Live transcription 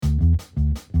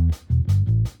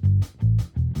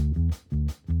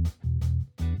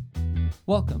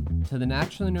Welcome to the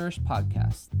Naturally Nourished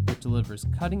podcast that delivers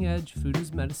cutting-edge food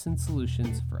as medicine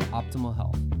solutions for optimal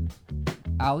health.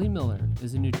 Allie Miller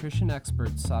is a nutrition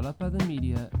expert sought out by the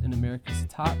media and America's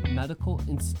top medical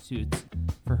institutes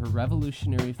for her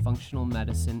revolutionary functional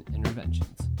medicine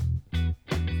interventions.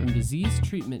 From disease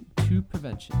treatment to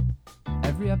prevention,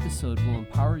 every episode will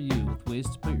empower you with ways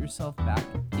to put yourself back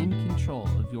in control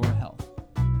of your health.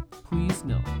 Please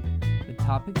note, the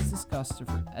topics discussed are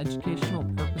for educational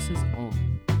purposes only.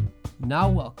 Now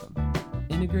welcome,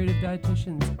 integrative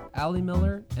dietitians Allie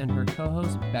Miller and her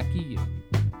co-host Becky Yu.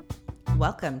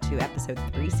 Welcome to episode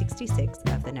 366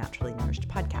 of the Naturally Nourished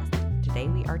podcast. Today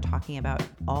we are talking about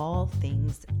all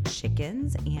things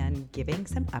chickens and giving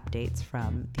some updates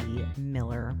from the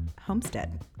Miller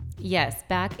homestead. Yes,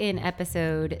 back in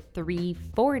episode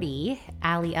 340,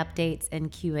 Allie Updates and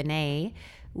Q&A,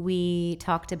 we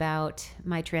talked about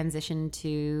my transition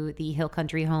to the hill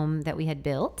country home that we had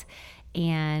built,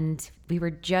 and we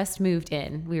were just moved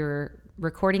in. We were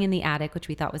recording in the attic, which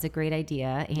we thought was a great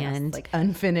idea. And yes, like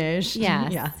unfinished.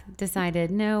 Yes, yeah. Decided,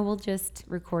 no, we'll just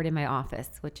record in my office,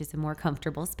 which is a more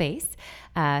comfortable space.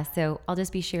 So I'll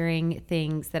just be sharing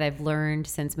things that I've learned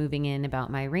since moving in about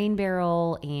my rain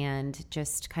barrel and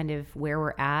just kind of where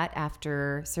we're at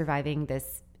after surviving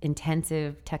this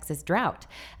intensive Texas drought,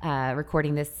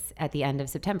 recording this at the end of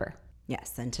September.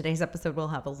 Yes, and today's episode will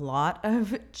have a lot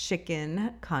of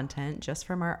chicken content just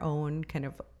from our own kind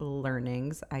of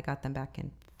learnings. I got them back in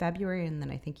February, and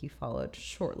then I think you followed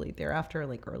shortly thereafter,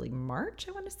 like early March,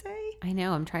 I want to say. I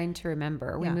know, I'm trying to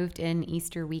remember. We moved in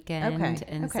Easter weekend,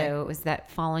 so it was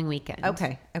that following weekend.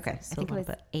 Okay. So I think it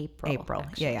was April.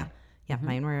 Actually. Yeah,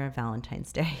 mine were a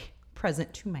Valentine's Day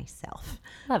present to myself.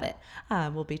 Love it.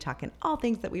 We'll be talking all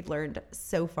things that we've learned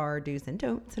so far, do's and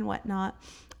don'ts and whatnot,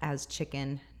 as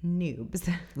chicken noobs.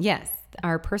 Yes,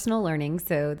 our personal learning.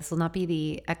 So this will not be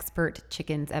the expert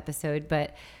chickens episode,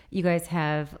 but you guys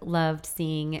have loved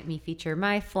seeing me feature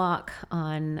my flock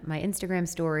on my Instagram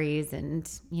stories.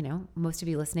 And, you know, most of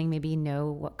you listening maybe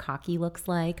know what Cocky looks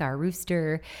like, our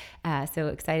rooster. So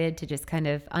excited to just kind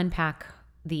of unpack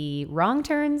the wrong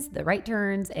turns, the right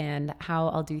turns, and how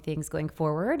I'll do things going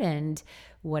forward and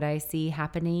what I see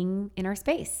happening in our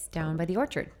space down by the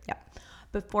orchard. Yeah.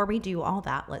 Before we do all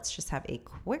that, let's just have a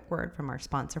quick word from our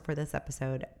sponsor for this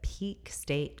episode, Peak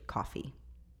State Coffee.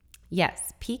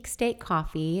 Yes, Peak State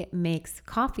Coffee makes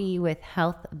coffee with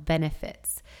health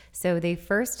benefits. So they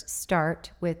first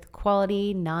start with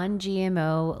quality,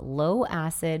 non-GMO,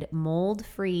 low-acid,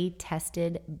 mold-free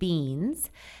tested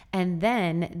beans, and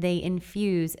then they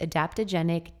infuse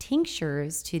adaptogenic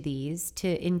tinctures to these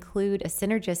to include a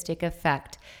synergistic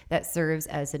effect that serves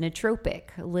as a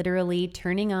nootropic, literally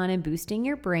turning on and boosting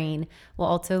your brain while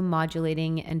also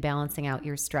modulating and balancing out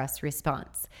your stress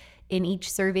response. In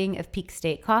each serving of Peak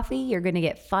State Coffee, you're going to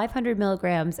get 500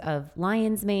 milligrams of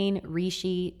lion's mane,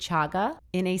 reishi, chaga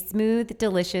in a smooth,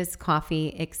 delicious coffee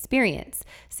experience.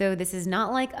 So this is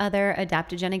not like other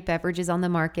adaptogenic beverages on the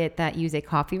market that use a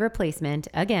coffee replacement.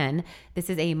 Again, this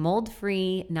is a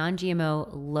mold-free,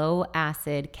 non-GMO,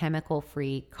 low-acid,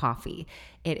 chemical-free coffee.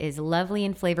 It is lovely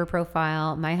in flavor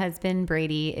profile. My husband,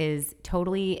 Brady, is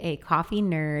totally a coffee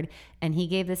nerd, and he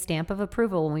gave the stamp of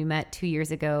approval when we met 2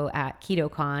 years ago at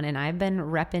KetoCon, and I've been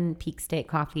repping Peak State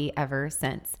Coffee ever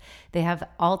since. They have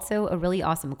also a really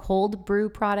awesome cold brew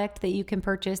product that you can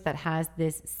purchase that has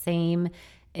this same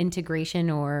integration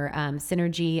or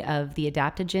synergy of the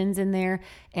adaptogens in there.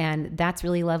 And that's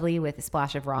really lovely with a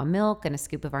splash of raw milk and a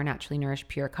scoop of our naturally nourished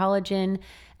pure collagen.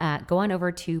 Go on over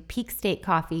to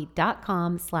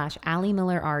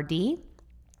peakstatecoffee.com/AllieMillerRD.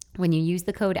 When you use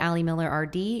the code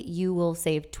AllieMillerRD, you will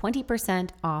save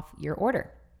 20% off your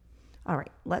order. All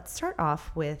right, let's start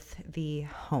off with the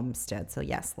homestead. So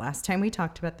yes, last time we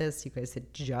talked about this, you guys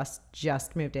had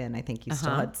just moved in. I think you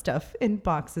still had stuff in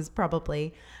boxes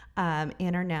probably,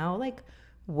 and are now like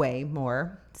way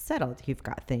more settled. You've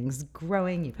got things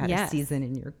growing. You've had a season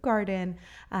in your garden.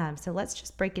 So let's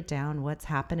just break it down. What's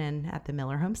happening at the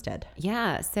Miller homestead?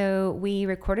 Yeah. So we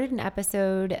recorded an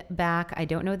episode back. I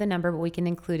don't know the number, but we can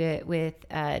include it with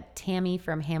Tammy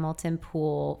from Hamilton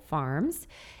Pool Farms.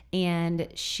 And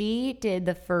she did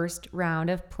the first round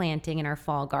of planting in our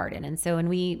fall garden. And so when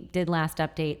we did last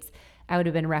updates, I would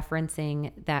have been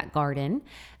referencing that garden.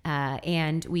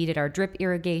 And we did our drip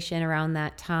irrigation around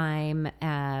that time.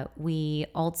 We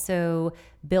also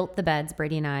built the beds,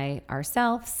 Brady and I,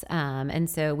 ourselves. And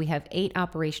so we have 8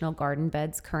 operational garden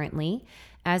beds currently.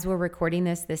 As we're recording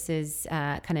this, this is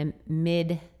kind of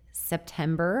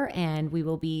mid-September, and we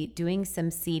will be doing some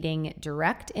seeding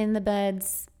direct in the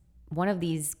beds one of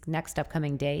these next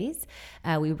upcoming days.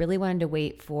 We really wanted to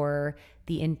wait for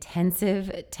the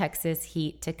intensive Texas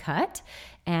heat to cut,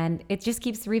 and it just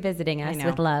keeps revisiting us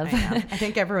with love. I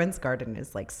think everyone's garden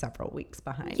is like several weeks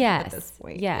behind at this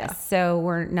point. Yes. Yeah. So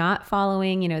we're not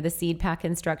following, the seed pack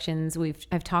instructions.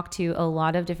 I've talked to a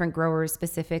lot of different growers,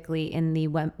 specifically in the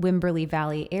Wimberley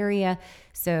Valley area.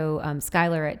 So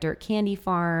Skylar at Dirt Candy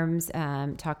Farms,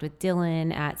 talked with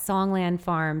Dylan at Songland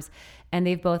Farms, and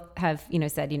they've both have,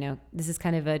 said, this is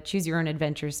kind of a choose your own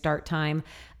adventure start time.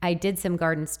 I did some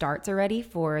garden starts already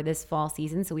for this fall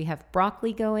season. So we have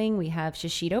broccoli going, we have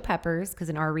shishito peppers, because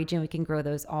in our region we can grow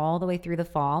those all the way through the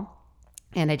fall.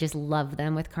 And I just love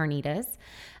them with carnitas.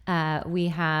 We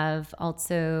have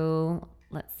also,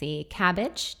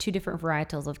 cabbage, 2 different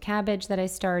varietals of cabbage that I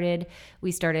started.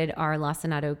 We started our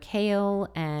lacinato kale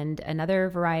and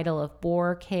another varietal of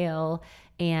boar kale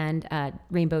and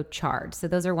rainbow chard. So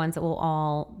those are ones that we'll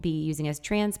all be using as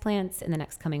transplants in the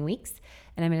next coming weeks.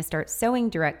 And I'm going to start sowing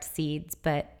direct seeds,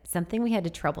 but something we had to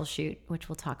troubleshoot, which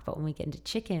we'll talk about when we get into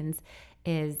chickens,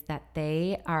 is that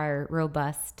they are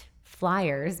robust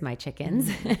flyers, my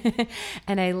chickens.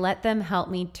 And I let them help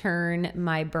me turn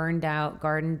my burned out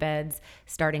garden beds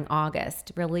starting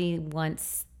August, really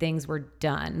once things were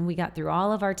done. We got through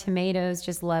all of our tomatoes,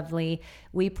 just lovely.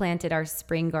 We planted our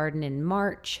spring garden in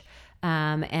March.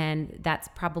 And that's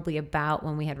probably about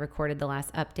when we had recorded the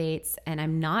last updates. And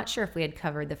I'm not sure if we had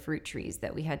covered the fruit trees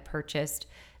that we had purchased,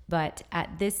 but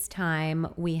at this time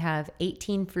we have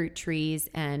 18 fruit trees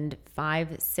and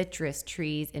 5 citrus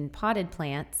trees in potted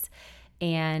plants.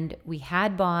 And we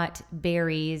had bought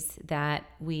berries that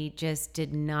we just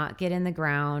did not get in the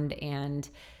ground, and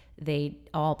they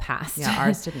all passed. Yeah,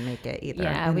 ours didn't make it either.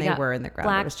 Yeah, and we they got were in the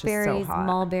ground. It was just so hot.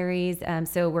 Mulberries.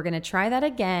 So we're going to try that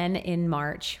again in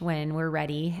March when we're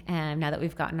ready. Now that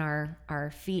we've gotten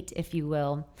our feet, if you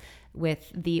will,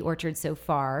 with the orchard so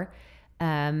far.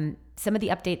 Some of the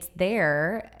updates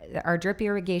there, our drip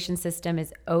irrigation system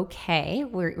is okay.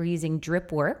 We're using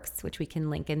DripWorks, which we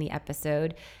can link in the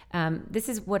episode. This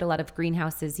is what a lot of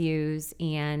greenhouses use,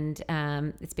 and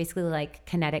it's basically like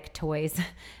kinetic toys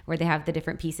where they have the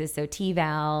different pieces, so T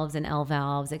valves and L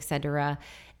valves, etc.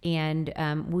 And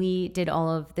we did all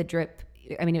of the drip.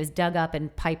 I mean, it was dug up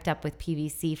and piped up with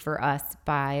PVC for us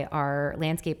by our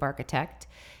landscape architect.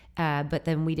 But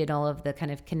then we did all of the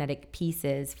kind of kinetic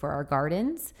pieces for our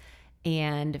gardens.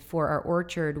 And for our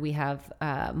orchard, we have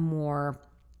more,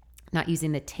 not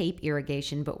using the tape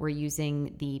irrigation, but we're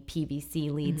using the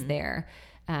PVC leads there.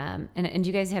 And do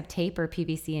you guys have tape or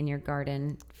PVC in your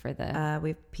garden for the? We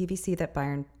have PVC that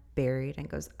Byron buried and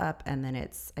goes up, and then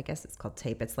I guess it's called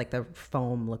tape. It's like the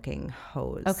foam looking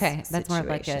hose. Okay, that's more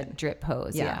like a drip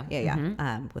hose. Yeah.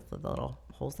 With the little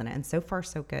holes in it. And so far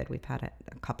so good. We've had it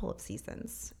a couple of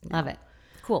seasons now. Love it.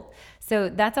 Cool. So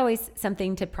that's always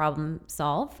something to problem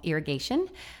solve, irrigation.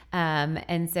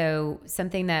 And so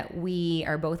something that we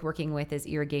are both working with is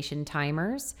irrigation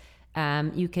timers.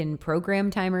 You can program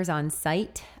timers on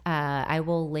site. I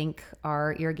will link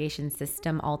our irrigation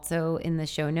system also in the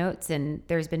show notes. And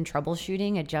there's been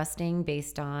troubleshooting, adjusting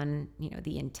based on,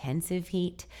 the intensive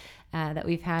heat that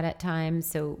we've had at times.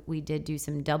 So we did do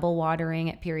some double watering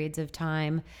at periods of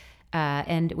time.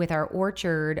 And with our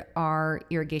orchard, our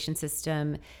irrigation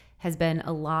system has been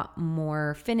a lot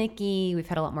more finicky. We've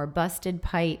had a lot more busted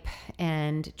pipe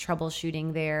and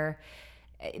troubleshooting there.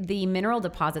 The mineral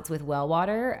deposits with well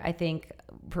water, I think,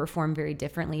 perform very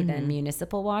differently than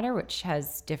municipal water, which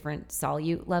has different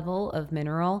solute level of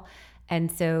mineral. And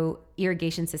so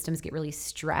irrigation systems get really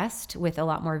stressed with a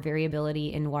lot more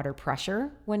variability in water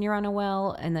pressure when you're on a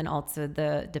well, and then also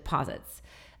the deposits.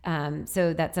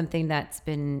 So that's something that's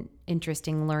been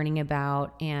interesting learning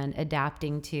about and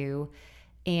adapting to.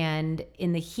 And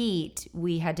in the heat,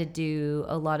 we had to do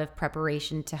a lot of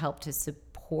preparation to help to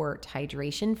support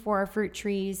hydration for our fruit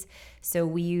trees. So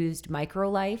we used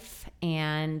MicroLife,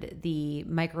 and the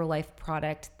MicroLife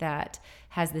product that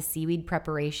has the seaweed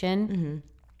preparation.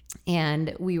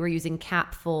 And we were using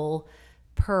capful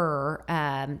per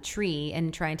tree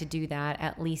and trying to do that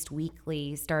at least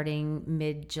weekly starting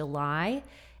mid-July.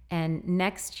 And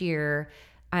next year,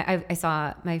 I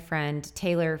saw my friend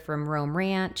Taylor from Rome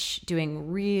Ranch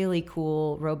doing really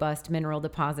cool, robust mineral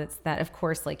deposits that, of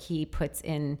course, like he puts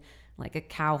in like a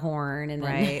cow horn and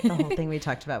right. The whole thing we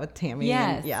talked about with Tammy.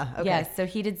 Yes. Okay. Yes. So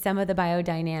he did some of the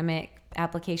biodynamic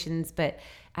applications, but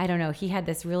I don't know. He had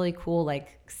this really cool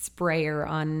like sprayer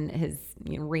on his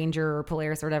Ranger or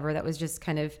Polaris or whatever that was just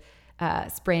kind of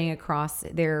spraying across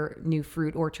their new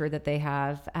fruit orchard that they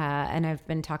have. And I've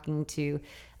been talking to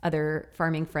other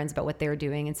farming friends about what they're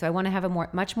doing. And so I want to have a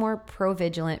much more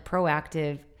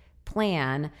proactive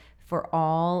plan for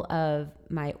all of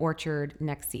my orchard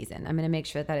next season. I'm going to make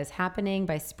sure that is happening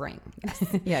by spring.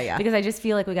 Yeah. Because I just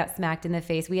feel like we got smacked in the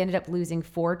face. We ended up losing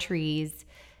 4 trees,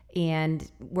 and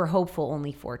we're hopeful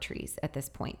only 4 trees at this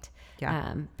point.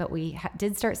 Yeah. But we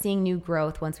did start seeing new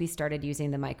growth once we started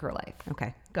using the MicroLife.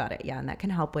 Okay, got it. Yeah, and that can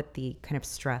help with the kind of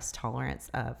stress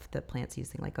tolerance of the plants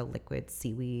using like a liquid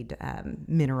seaweed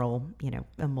mineral,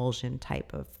 emulsion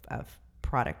type of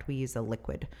product. We use a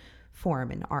liquid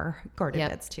form in our garden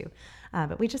beds too.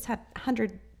 But we just had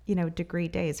 100 degree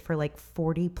days for like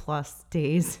 40 plus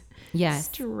days. Yes.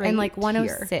 Straight and like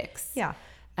 106. Here.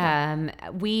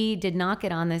 We did not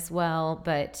get on this well,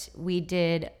 but we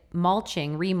did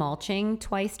remulching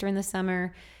twice during the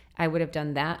summer. I would have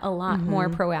done that a lot more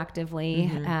proactively.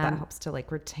 That helps to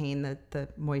like retain the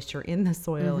moisture in the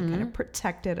soil and kind of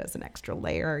protect it as an extra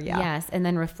layer. Yeah. Yes. And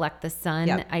then reflect the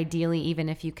sun. Ideally, even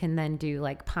if you can then do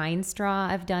like pine straw,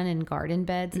 I've done in garden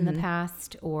beds in the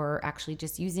past, or actually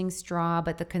just using straw.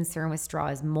 But the concern with straw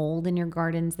is mold in your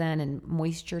gardens then and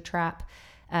moisture trap.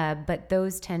 But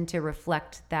those tend to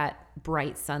reflect that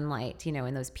bright sunlight,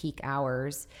 in those peak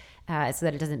hours, so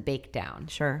that it doesn't bake down.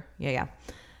 Sure. Yeah.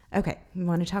 Okay. You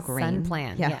want to talk rain? Sun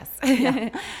plan. Yeah.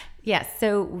 Yes. Yes.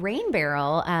 So rain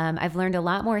barrel, I've learned a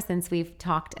lot more since we've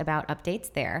talked about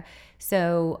updates there.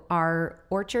 So our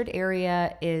orchard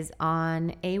area is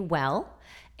on a well,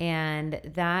 and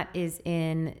that is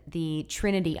in the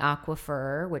Trinity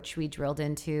Aquifer, which we drilled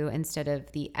into instead of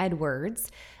the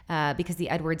Edwards, because the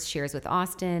Edwards shares with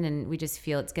Austin, and we just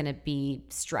feel it's going to be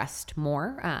stressed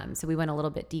more. So we went a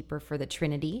little bit deeper for the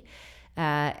Trinity.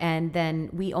 And then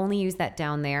we only use that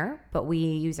down there, but we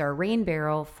use our rain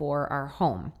barrel for our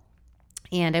home.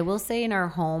 And I will say in our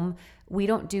home, we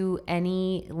don't do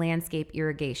any landscape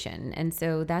irrigation. And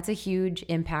so that's a huge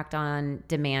impact on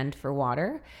demand for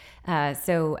water.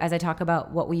 So as I talk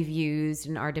about what we've used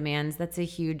and our demands, that's a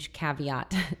huge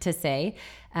caveat to say.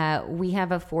 We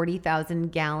have a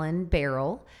 40,000 gallon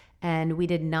barrel, and we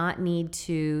did not need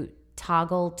to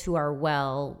toggle to our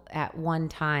well at one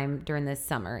time during this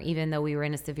summer, even though we were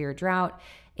in a severe drought.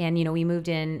 And, we moved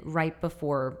in right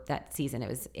before that season. It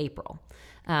was April.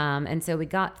 And so we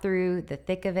got through the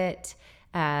thick of it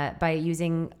by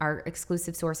using our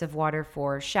exclusive source of water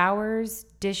for showers,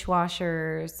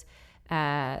 dishwashers,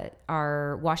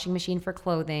 our washing machine for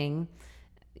clothing,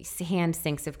 hand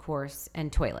sinks, of course,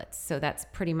 and toilets. So that's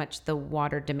pretty much the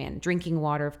water demand. Drinking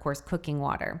water, of course, cooking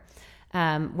water.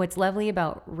 What's lovely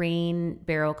about rain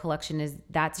barrel collection is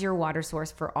that's your water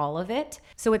source for all of it.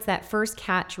 So it's that first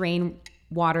catch rain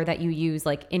water that you use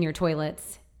like in your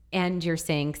toilets and your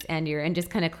sinks and just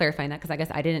kind of clarifying that, because I guess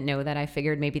I didn't know that. I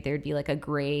figured maybe there'd be like a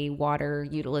gray water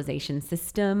utilization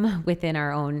system within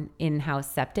our own in-house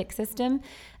septic system.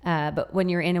 But when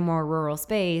you're in a more rural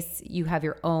space, you have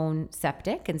your own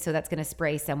septic. And so that's going to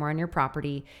spray somewhere on your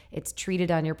property. It's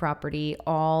treated on your property.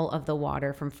 All of the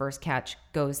water from first catch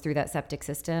goes through that septic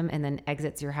system and then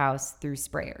exits your house through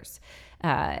sprayers.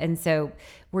 And so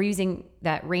we're using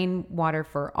that rainwater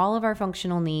for all of our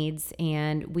functional needs.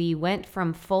 And we went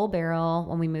from full barrel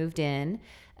when we moved in,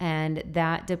 and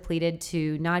that depleted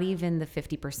to not even the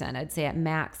 50%. I'd say at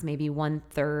max, maybe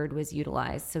 1/3 was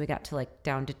utilized. So we got to like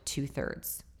down to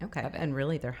 2/3. Okay. And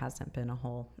really, there hasn't been a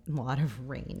whole lot of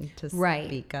rain to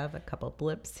speak of. A couple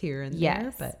blips here and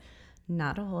there, but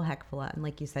not a whole heck of a lot. And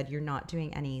like you said, you're not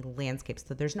doing any landscapes,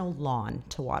 so there's no lawn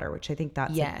to water, which I think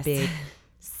that's a big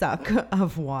suck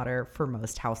of water for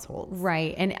most households.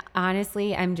 Right. And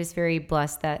honestly, I'm just very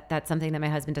blessed that that's something that my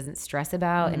husband doesn't stress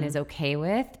about and is okay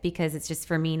with, because it's just,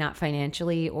 for me, not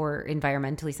financially or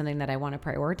environmentally something that I want to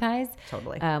prioritize.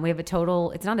 Totally. We have it's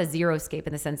not a xeriscape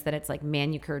in the sense that it's like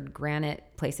manicured granite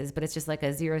places, but it's just like a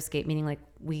xeriscape, meaning like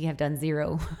we have done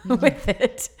zero with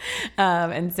it.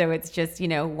 And so it's just,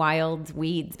 wild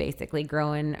weeds basically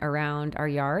growing around our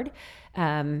yard.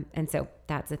 And so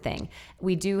that's a thing.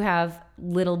 We do have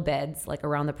little beds like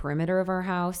around the perimeter of our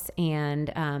house. And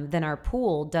then our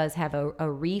pool does have a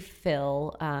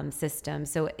refill system.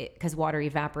 So because water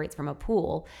evaporates from a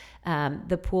pool,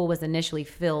 the pool was initially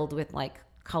filled with like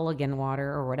Culligan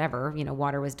water or whatever,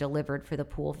 water was delivered for the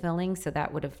pool filling. So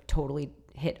that would have totally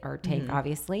hit our tank,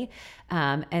 obviously.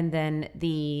 And then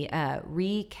the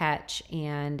re-catch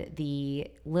and the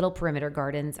little perimeter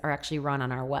gardens are actually run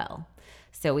on our well.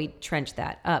 So we trench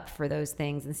that up for those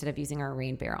things instead of using our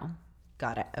rain barrel.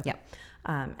 Got it. Okay. Yep.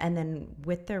 And then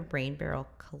with the rain barrel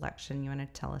collection, you want to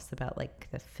tell us about like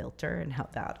the filter and how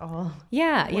that all works?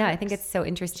 Yeah, I think it's so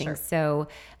interesting. Sure. So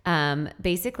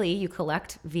basically you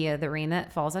collect via the rain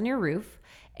that falls on your roof,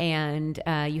 and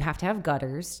you have to have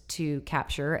gutters to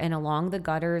capture. And along the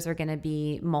gutters are going to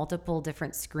be multiple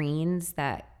different screens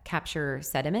that capture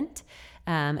sediment.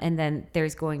 And then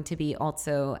there's going to be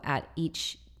also at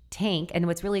each tank. And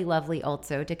what's really lovely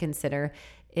also to consider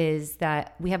is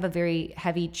that we have a very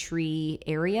heavy tree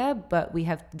area, but we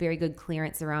have very good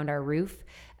clearance around our roof.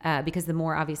 Because the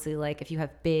more, obviously, like if you have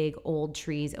big old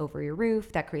trees over your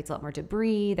roof, that creates a lot more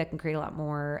debris, that can create a lot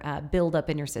more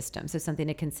buildup in your system. So something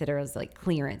to consider is like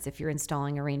clearance if you're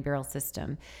installing a rain barrel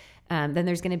system. Then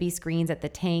there's going to be screens at the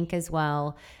tank as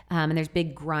well. And there's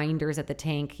big grinders at the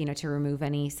tank, to remove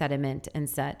any sediment and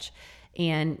such.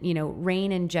 And,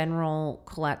 rain in general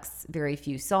collects very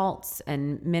few salts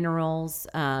and minerals.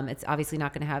 It's obviously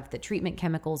not going to have the treatment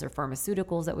chemicals or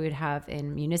pharmaceuticals that we would have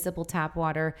in municipal tap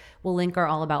water. We'll link our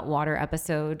All About Water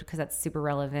episode because that's super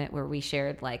relevant, where we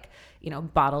shared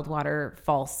bottled water,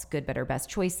 false, good, better, best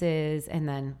choices, and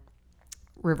then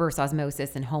reverse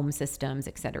osmosis and home systems,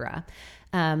 et cetera.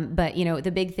 But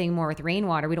the big thing more with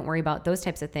rainwater, we don't worry about those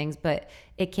types of things, but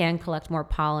it can collect more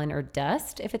pollen or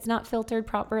dust if it's not filtered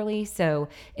properly. So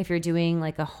if you're doing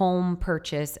like a home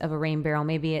purchase of a rain barrel,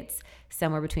 maybe it's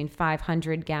somewhere between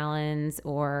 500 gallons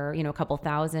or, a couple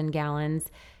thousand gallons,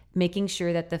 making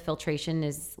sure that the filtration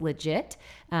is legit.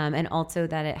 And also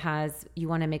that you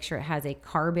want to make sure it has a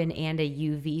carbon and a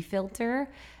UV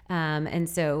filter. And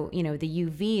so, the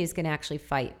UV is going to actually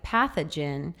fight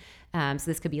pathogen. So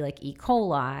this could be like E.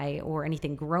 coli or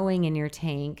anything growing in your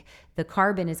tank. The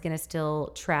carbon is going to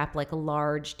still trap like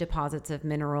large deposits of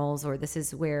minerals, or this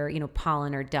is where,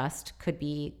 pollen or dust could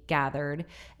be gathered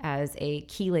as a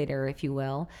chelator, if you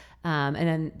will. And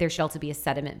then there should also be a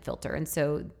sediment filter. And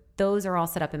so those are all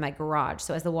set up in my garage.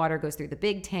 So as the water goes through the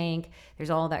big tank,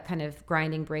 there's all that kind of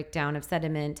grinding breakdown of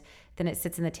sediment. Then it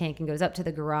sits in the tank and goes up to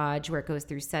the garage where it goes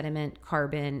through sediment,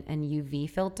 carbon, and UV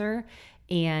filter.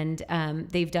 And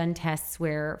they've done tests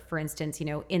where, for instance,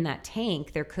 in that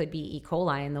tank, there could be E.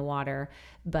 coli in the water,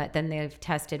 but then they've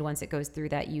tested once it goes through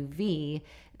that UV,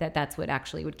 that's what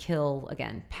actually would kill,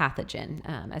 again, pathogen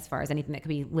as far as anything that could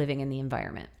be living in the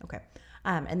environment. Okay.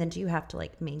 And then do you have to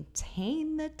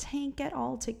maintain the tank at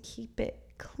all to keep it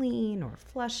clean or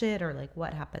flush it, or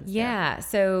what happens there?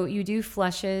 So you do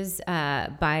flushes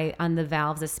on the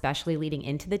valves, especially leading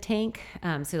into the tank.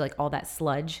 So all that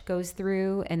sludge goes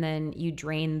through, and then you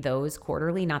drain those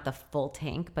quarterly, not the full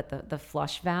tank, but the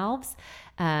flush valves.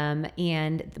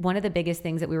 And one of the biggest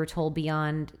things that we were told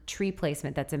beyond tree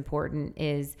placement that's important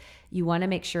is you want to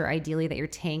make sure ideally that your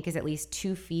tank is at least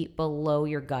 2 feet below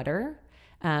your gutter.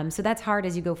 So that's hard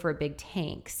as you go for a big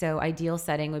tank. So ideal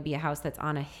setting would be a house that's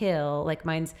on a hill, like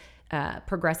mine's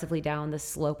progressively down the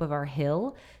slope of our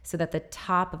hill, so that the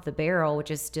top of the barrel,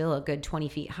 which is still a good 20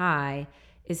 feet high,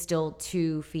 is still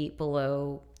 2 feet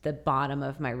below the bottom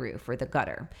of my roof or the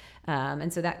gutter.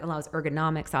 And so that allows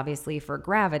ergonomics, obviously, for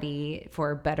gravity,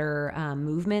 for better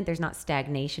movement. There's not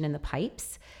stagnation in the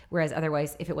pipes. Whereas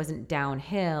otherwise, if it wasn't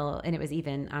downhill and it was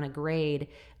even on a grade,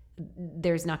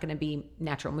 there's not going to be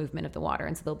natural movement of the water.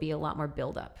 And so there'll be a lot more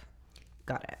buildup.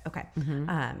 Got it. Okay. Mm-hmm.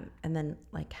 And then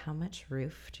how much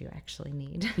roof do you actually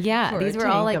need? Yeah. These were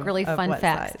all really fun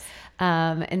facts.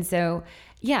 And so,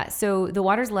 so the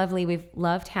water's lovely. We've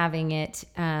loved having it.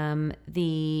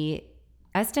 The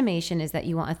estimation is that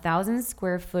you want 1,000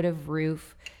 square foot of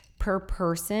roof per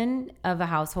person of a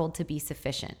household to be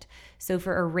sufficient. So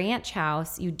for a ranch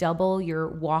house, you double your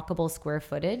walkable square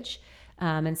footage.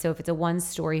 And so if it's a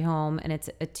 1-story home and it's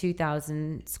a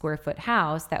 2,000 square foot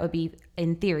house, that would be,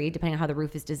 in theory, depending on how the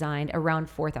roof is designed, around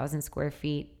 4,000 square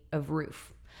feet of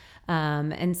roof.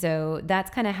 And so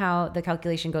that's kind of how the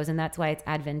calculation goes. And that's why it's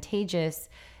advantageous.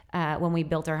 When we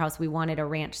built our house, we wanted a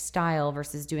ranch style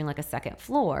versus doing a second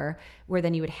floor, where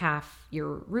then you would half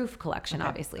your roof collection,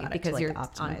 obviously, because you're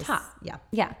on top.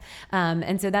 Yeah.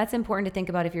 And so that's important to think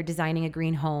about if you're designing a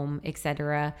green home, et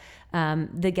cetera.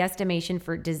 The guesstimation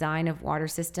for design of water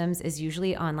systems is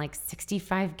usually on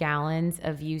 65 gallons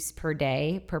of use per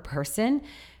day per person,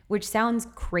 which sounds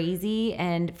crazy.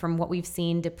 And from what we've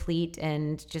seen deplete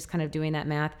and just kind of doing that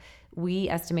math, we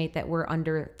estimate that we're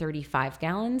under 35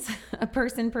 gallons a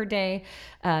person per day,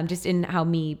 just in how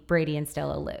me, Brady, and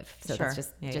Stella live. So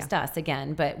that's just us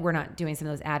again, but we're not doing some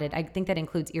of those added. I think that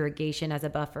includes irrigation as a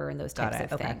buffer and those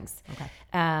types of things. Okay.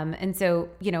 And so,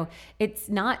 it's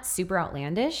not super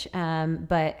outlandish,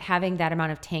 but having that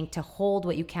amount of tank to hold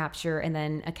what you capture and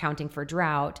then accounting for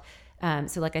drought.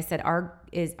 So like I said,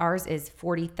 ours is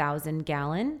 40,000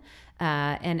 gallon.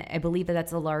 And I believe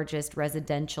that's the largest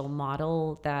residential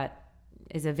model that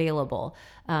is available.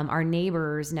 Our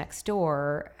neighbors next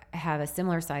door have a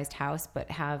similar sized house, but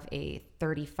have a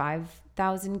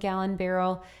 35,000 gallon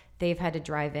barrel. They've had to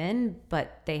drive in,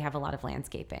 but they have a lot of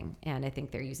landscaping, and I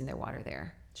think they're using their water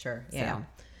there. Sure. Yeah. So,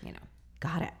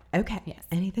 Got it. Okay. Yes.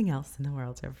 Anything else in the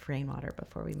world of rainwater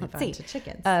before we move on to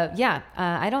chickens?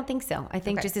 I don't think so. I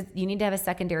think Okay. you need to have a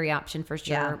secondary option for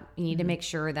sure. Yeah. You need to make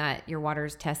sure that your water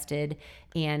is tested,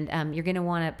 and you're going to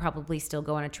want to probably still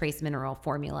go on a trace mineral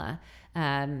formula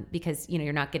because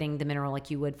you're not getting the mineral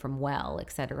like you would from well,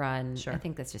 et cetera. And I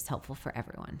think that's just helpful for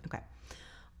everyone. Okay.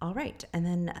 All right. And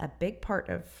then a big part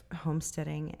of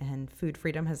homesteading and food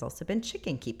freedom has also been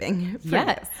chicken keeping.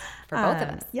 Yes, for both of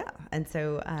us. Yeah. And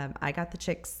so I got the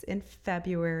chicks in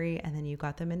February, and then you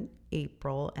got them in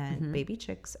April. And baby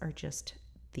chicks are just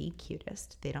the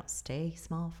cutest. They don't stay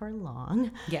small for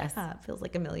long. Yes. It feels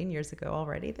like a million years ago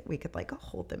already that we could like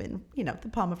hold them in, the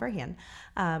palm of our hand.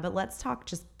 But let's talk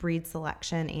just breed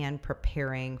selection and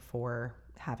preparing for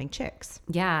having chicks.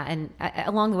 Yeah, and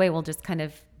along the way, we'll just kind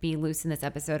of be loose in this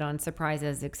episode on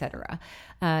surprises, etc.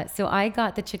 So I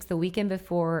got the chicks the weekend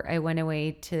before I went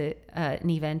away to an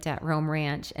event at Rome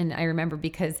Ranch. And I remember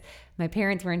because my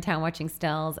parents were in town watching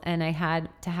Stells, and I had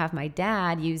to have my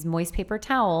dad use moist paper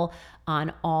towel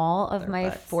on all of my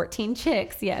butts. 14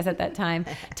 chicks, yes, at that time,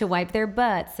 to wipe their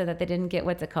butts so that they didn't get,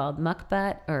 what's it called, muck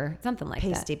butt or something like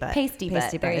Pasty that. butt. Pasty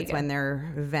butt. There you It's go. when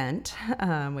their vent,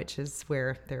 which is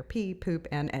where their pee, poop,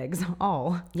 and eggs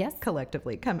all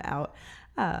collectively come out.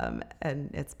 And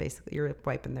it's basically you're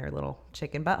wiping their little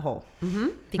chicken butthole.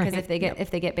 Because if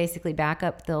they get basically back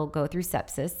up, they'll go through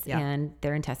sepsis Yeah. and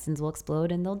their intestines will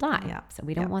explode and they'll die. Yeah. So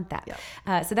we don't want that.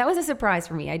 Yeah. So that was a surprise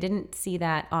for me. I didn't see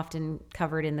that often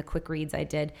covered in the quick reads I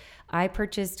did. I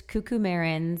purchased cuckoo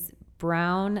marins,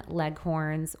 brown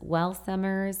leghorns, well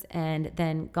summers, and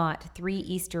then got 3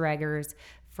 Easter eggers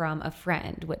from a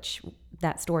friend, which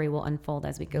that story will unfold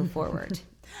as we go forward.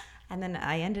 And then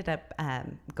I ended up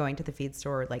going to the feed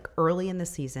store like early in the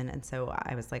season. And so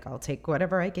I was like, I'll take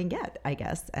whatever I can get, I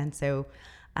guess. And so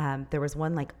there was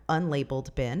one like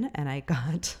unlabeled bin, and I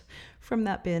got from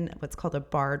that bin what's called a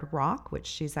barred rock, which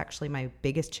she's actually my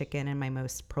biggest chicken and my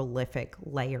most prolific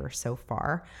layer so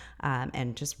far,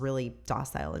 and just really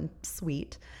docile and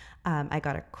sweet. I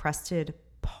got a crusted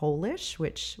Polish,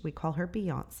 which we call her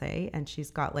Beyonce, and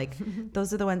she's got like,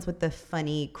 those are the ones with the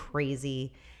funny,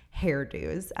 crazy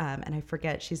hairdos. And I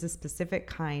forget, she's a specific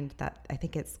kind that I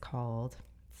think it's called,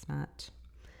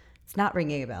 it's not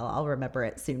ringing a bell. I'll remember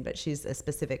it soon, but she's a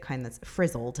specific kind that's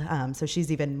frizzled. So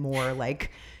she's even more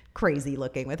like crazy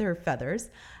looking with her feathers.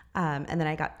 And then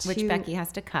I got 2. Which Becky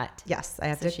has to cut. Yes, I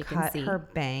have to cut her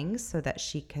bangs so that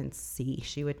she can see.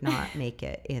 She would not make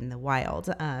it in the wild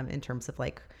in terms of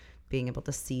like being able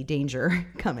to see danger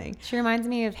coming. She reminds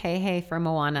me of Hey Hey from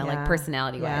Moana, like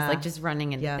personality wise, like just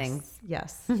running into things.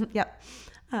 Yes. Yep.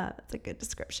 That's a good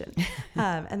description.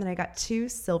 And then I got 2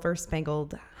 silver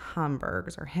spangled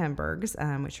Hamburgs,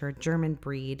 which are a German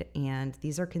breed. And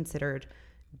these are considered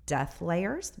death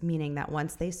layers, meaning that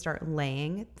once they start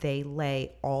laying, they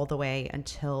lay all the way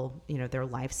until, their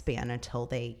lifespan, until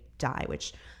they die,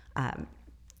 which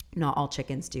not all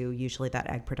chickens do. Usually that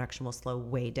egg production will slow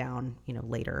way down,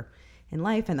 later in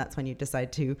life. And that's when you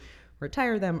decide to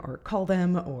retire them or cull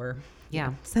them or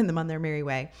send them on their merry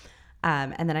way.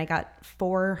 And then I got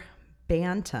 4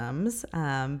 bantams,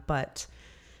 but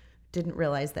didn't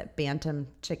realize that bantam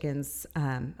chickens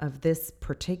of this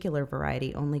particular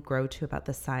variety only grow to about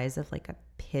the size of like a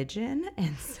pigeon.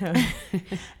 And so,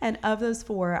 and of those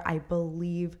 4, I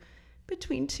believe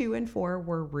between 2 and 4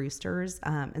 were roosters.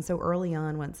 And so early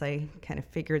on, once I kind of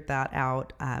figured that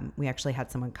out, we actually had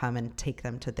someone come and take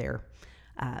them to their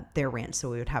ranch. So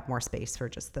we would have more space for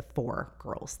just the 4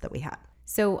 girls that we had.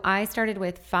 So I started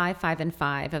with 5, 5, and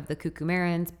 5 of the cuckoo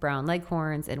marins, brown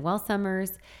leghorns, and well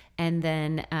summers. And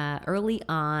then early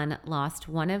on, lost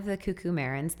one of the cuckoo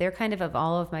marins. They're kind of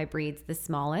all of my breeds, the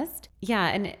smallest. Yeah,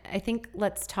 and I think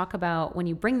let's talk about when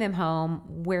you bring them home,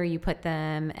 where you put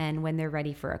them, and when they're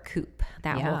ready for a coop,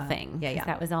 that whole thing. Yeah.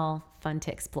 That was all fun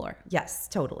to explore. Yes,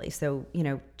 totally. So,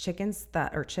 chicks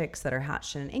that are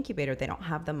hatched in an incubator, they don't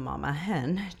have the mama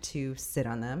hen to sit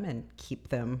on them and keep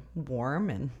them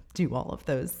warm and do all of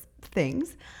those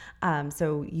things.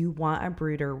 So you want a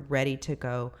brooder ready to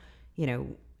go,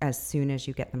 as soon as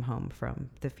you get them home from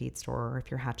the feed store, or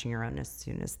if you're hatching your own, as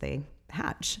soon as they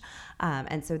hatch.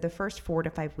 And so the first 4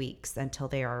 to 5 weeks until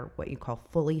they are what you call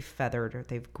fully feathered, or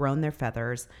they've grown their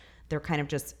feathers, they're kind of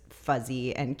just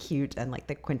fuzzy and cute and like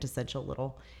the quintessential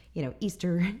little,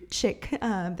 Easter chick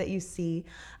that you see.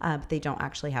 But they don't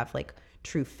actually have like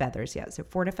true feathers yet. So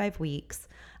 4 to 5 weeks.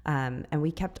 And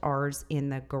we kept ours in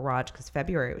the garage because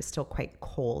February it was still quite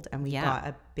cold, and we got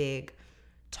a big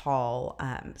tall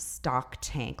stock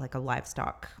tank, like a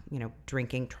livestock,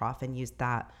 drinking trough, and used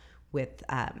that with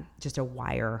just a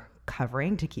wire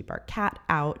covering to keep our cat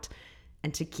out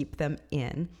and to keep them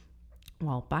in.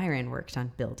 Well, Byron worked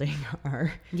on building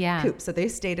our Yeah. coop. So they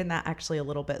stayed in that actually a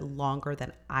little bit longer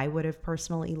than I would have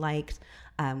personally liked.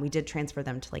 We did transfer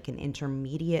them to like an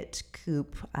intermediate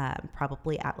coop,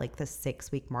 probably at like the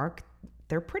 6-week mark.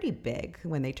 They're pretty big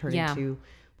when they turn into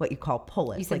what you call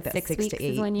pullets. You said like that 6 6 weeks to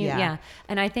 8. is when you, yeah.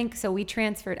 And I think, so we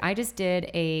transferred, I just did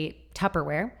a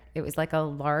Tupperware. It was like a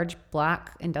large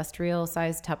black industrial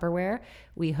sized Tupperware.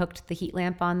 We hooked the heat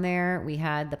lamp on there. We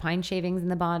had the pine shavings in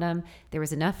the bottom. There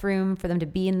was enough room for them to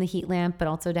be in the heat lamp, but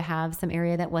also to have some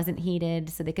area that wasn't heated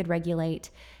so they could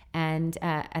regulate. And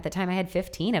at the time I had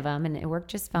 15 of them and it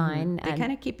worked just fine. They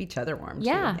kind of keep each other warm too.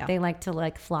 Yeah, they like to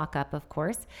like flock up, of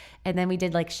course. And then we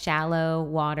did like shallow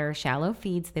water, shallow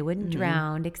feeds. They wouldn't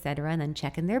drown, etc. And then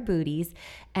checking their booties.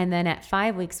 And then at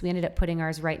 5 weeks, we ended up putting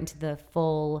ours right into the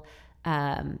full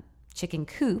chicken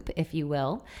coop, if you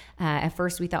will. At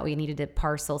first, we thought we needed to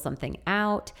parcel something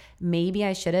out. Maybe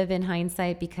I should have in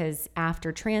hindsight, because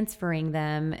after transferring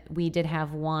them, we did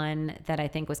have one that I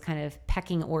think was kind of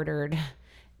pecking ordered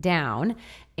down.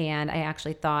 And I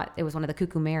actually thought it was one of the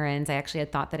cucumarins. I actually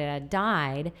had thought that it had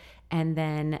died, and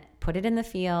then put it in the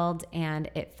field, and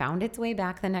it found its way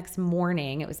back the next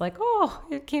morning. It was like, oh,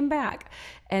 it came back,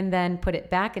 and then put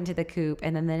it back into the coop.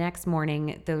 And then the next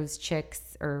morning, those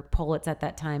chicks, or pullets at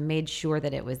that time, made sure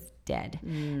that it was dead.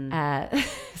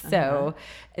 So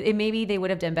maybe they would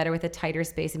have done better with a tighter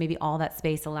space, and maybe all that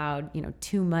space allowed,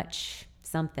 too much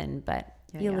something, but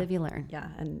you live, you learn. Yeah.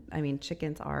 And I mean,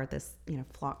 chickens are this,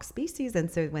 flock species.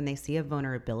 And so when they see a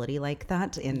vulnerability like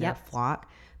that in their flock,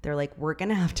 they're like, we're going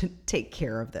to have to take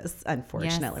care of this,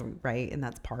 unfortunately. Yes. Right. And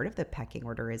that's part of the pecking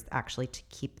order, is actually to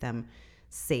keep them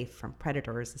safe from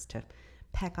predators, is to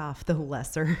peck off the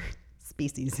lesser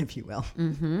species, if you will.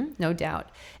 Mm-hmm, no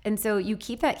doubt. And so you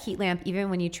keep that heat lamp even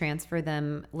when you transfer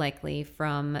them, likely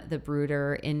from the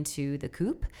brooder into the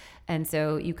coop. And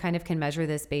so you kind of can measure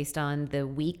this based on the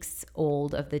weeks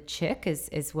old of the chick,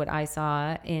 is what I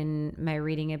saw in my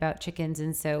reading about chickens.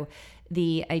 And so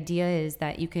the idea is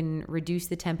that you can reduce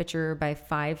the temperature by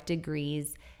 5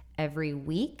 degrees every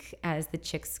week as the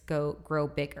chicks grow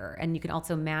bigger. And you can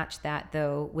also match that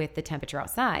though with the temperature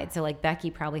outside. So like Becky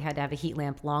probably had to have a heat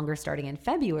lamp longer starting in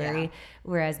February,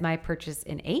 whereas my purchase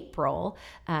in April,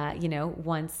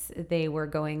 once they were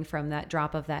going from that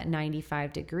drop of that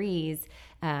 95 degrees,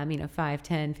 5,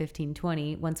 10, 15,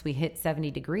 20, once we hit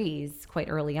 70 degrees quite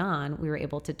early on, we were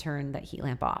able to turn that heat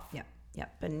lamp off. Yeah.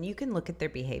 Yep. And you can look at their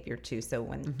behavior too. So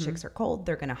when chicks are cold,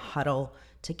 they're going to huddle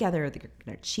together. They're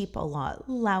going to cheep a lot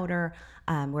louder.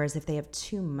 Whereas if they have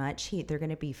too much heat, they're going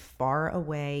to be far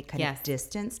away, kind of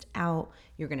distanced out.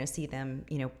 You're going to see them,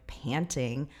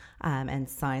 panting, and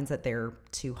signs that they're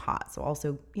too hot. So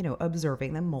also,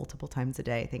 observing them multiple times a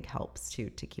day, I think helps to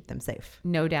keep them safe.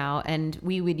 No doubt. And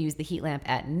we would use the heat lamp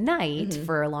at night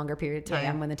for a longer period of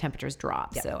time when the temperatures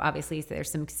drop. So obviously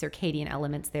there's some circadian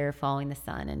elements there following the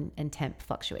sun and temp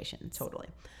fluctuations. Totally.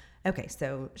 Okay.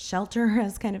 So shelter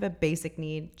as kind of a basic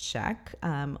need, check.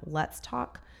 Let's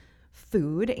talk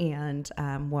food and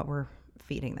what we're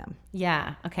feeding them.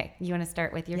 Yeah. Okay. You want to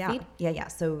start with your feed? Yeah.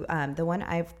 So the one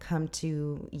I've come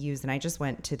to use, and I just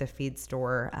went to the feed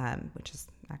store, which is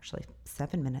actually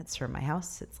 7 minutes from my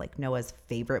house. It's like Noah's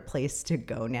favorite place to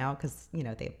go now, because, they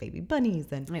have baby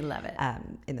bunnies, and I love it.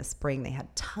 In the spring, they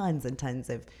had tons and tons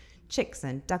of chicks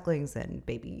and ducklings and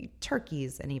baby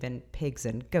turkeys and even pigs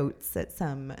and goats at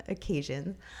some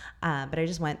occasions. But I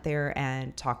just went there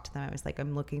and talked to them. I was like,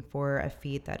 I'm looking for a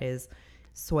feed that is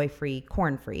soy-free,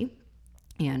 corn-free,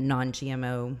 and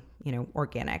non-GMO,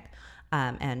 organic.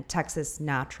 And Texas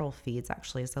Natural Feeds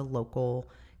actually is a local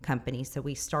company. So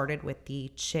we started with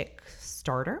the Chick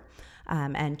Starter.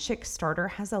 And Chick Starter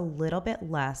has a little bit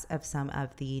less of some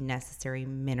of the necessary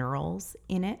minerals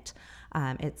in it.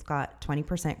 It's got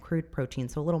 20% crude protein,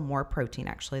 so a little more protein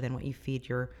actually than what you feed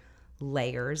your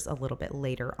layers a little bit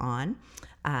later on.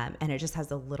 And it just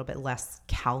has a little bit less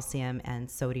calcium and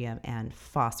sodium and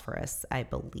phosphorus, I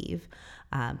believe.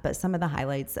 But some of the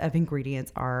highlights of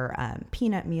ingredients are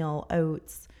peanut meal,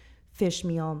 oats, fish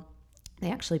meal.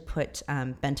 They actually put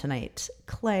bentonite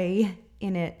clay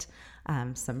in it,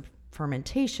 some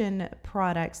fermentation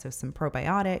products, so some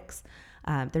probiotics.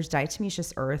 There's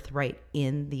diatomaceous earth right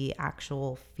in the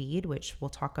actual feed, which we'll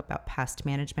talk about pest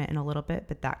management in a little bit,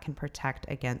 but that can protect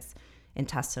against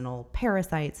intestinal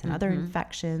parasites and other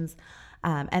infections.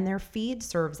 And their feed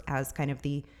serves as kind of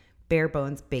the bare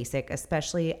bones basic,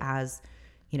 especially as,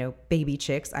 baby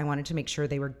chicks. I wanted to make sure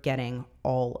they were getting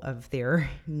all of their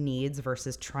needs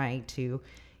versus trying to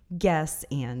guess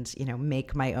and,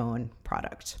 make my own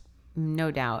product.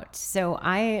 No doubt. So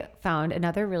I found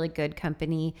another really good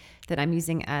company that I'm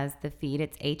using as the feed.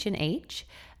 It's H&H,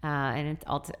 and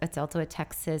it's also a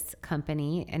Texas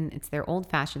company, and it's their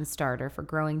old-fashioned starter for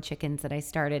growing chickens that I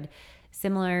started,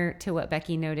 similar to what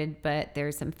Becky noted, but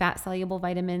there's some fat-soluble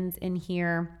vitamins in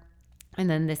here. And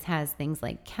then this has things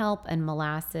like kelp and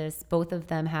molasses. Both of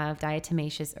them have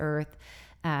diatomaceous earth.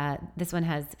 This one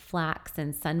has flax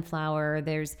and sunflower.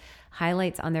 There's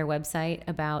highlights on their website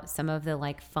about some of the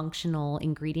like functional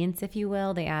ingredients, if you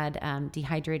will. They add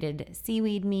dehydrated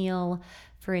seaweed meal,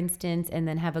 for instance, and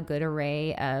then have a good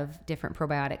array of different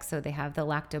probiotics. So they have the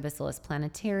Lactobacillus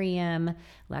plantarum,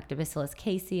 Lactobacillus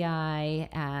casei,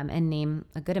 and name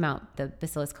a good amount, the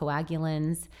Bacillus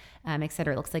coagulans, et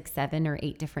cetera. It looks like 7 or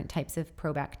 8 different types of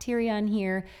probacteria in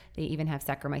here. They even have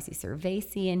Saccharomyces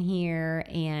cerevisiae in here.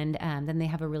 And then they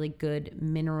have a really good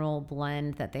mineral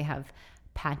blend that they have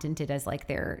patented as like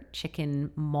their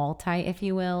chicken multi, if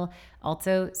you will.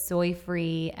 Also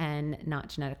soy-free and not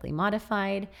genetically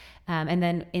modified. And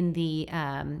then in the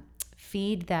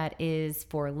feed that is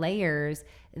for layers,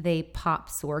 they pop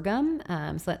sorghum.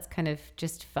 So that's kind of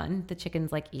just fun. The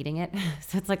chicken's like eating it.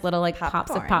 So it's like little like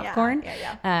pops of popcorn.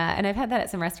 Yeah. And I've had that at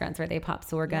some restaurants where they pop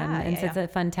sorghum. It's a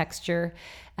fun texture.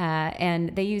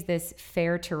 And they use this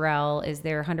Fair Terrell is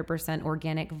their 100%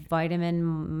 organic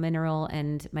vitamin, mineral,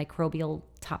 and microbial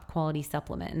top quality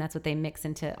supplement. And that's what they mix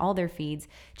into all their feeds,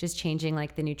 just changing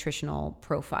like the nutritional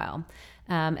profile.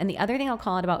 And the other thing I'll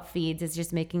call out about feeds is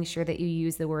just making sure that you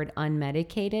use the word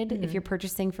unmedicated if you're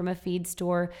purchasing from a feed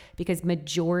store, because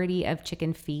majority of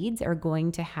chicken feeds are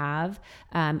going to have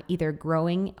either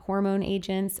growing hormone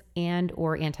agents and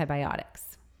or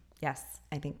antibiotics. Yes,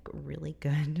 I think really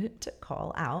good to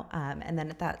call out. And then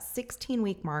at that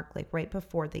 16-week mark, like right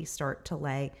before they start to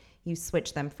lay, you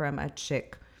switch them from a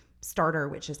chick starter,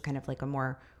 which is kind of like a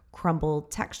more crumbled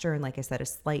texture, and like I said, a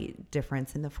slight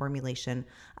difference in the formulation.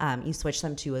 You switch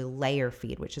them to a layer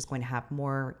feed, which is going to have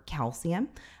more calcium,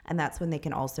 and that's when they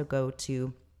can also go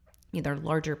to either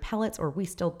larger pellets, or we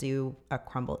still do a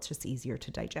crumble. It's just easier to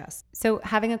digest. So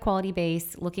having a quality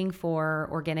base, looking for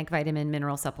organic vitamin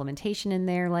mineral supplementation in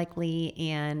there likely,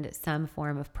 and some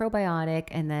form of probiotic,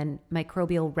 and then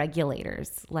microbial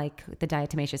regulators like the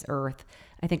diatomaceous earth,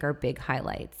 I think are big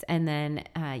highlights. And then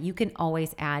you can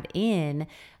always add in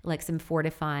like some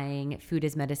fortifying food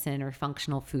as medicine or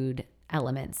functional food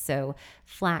elements. So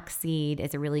flaxseed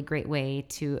is a really great way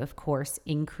to, of course,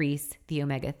 increase the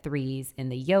omega-3s in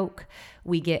the yolk.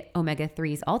 We get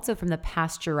omega-3s also from the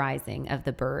pasteurizing of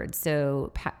the bird.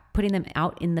 So putting them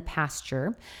out in the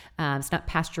pasture. It's not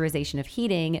pasteurization of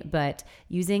heating, but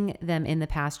using them in the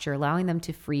pasture, allowing them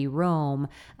to free roam,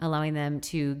 allowing them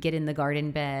to get in the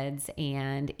garden beds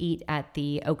and eat at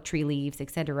the oak tree leaves,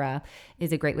 etc.,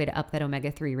 is a great way to up that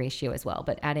omega-3 ratio as well.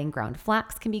 But adding ground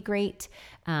flax can be great.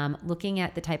 Looking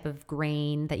at the type of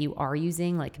grain that you are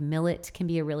using, like millet can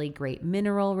be a really great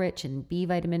mineral-rich and B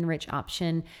vitamin-rich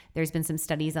option. There's been some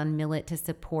studies on millet to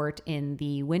support in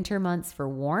the winter months for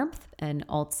warmth, and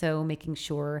also making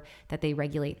sure that they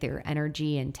regulate their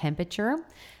energy and temperature.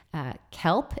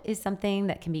 Kelp is something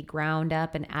that can be ground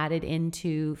up and added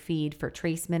into feed for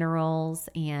trace minerals,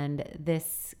 and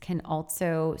this can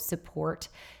also support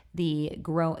the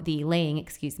laying,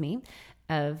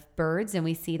 of birds. And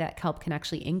we see that kelp can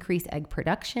actually increase egg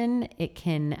production. It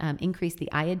can increase the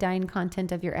iodine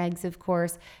content of your eggs, of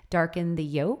course, darken the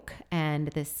yolk and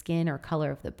the skin or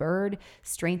color of the bird,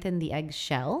 strengthen the egg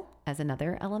shell as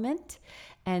another element.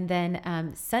 And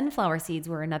then sunflower seeds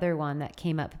were another one that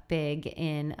came up big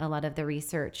in a lot of the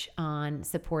research on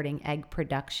supporting egg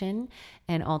production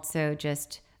and also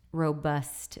just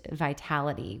robust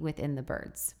vitality within the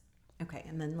birds. Okay,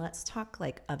 and then let's talk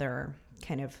like other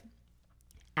kind of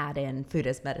add in food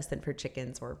as medicine for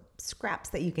chickens or scraps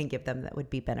that you can give them that would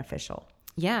be beneficial.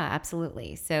 Yeah,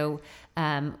 absolutely. So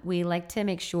we like to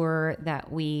make sure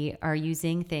that we are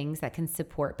using things that can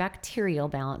support bacterial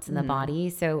balance in the body.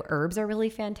 So herbs are really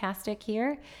fantastic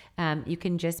here. You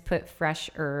can just put fresh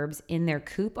herbs in their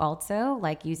coop also,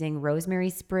 like using rosemary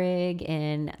sprig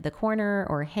in the corner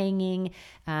or hanging.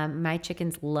 My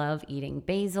chickens love eating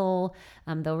basil.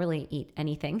 They'll really eat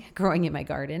anything growing in my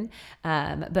garden.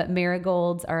 But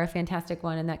marigolds are a fantastic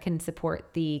one, and that can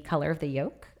support the color of the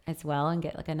yolk as well and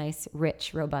get like a nice,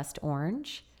 rich, robust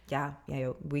orange. Yeah.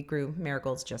 We grew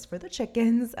marigolds just for the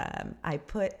chickens. I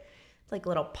put like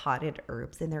little potted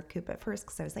herbs in their coop at first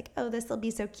because I was like, oh, this will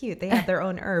be so cute. They have their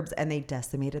own herbs, and they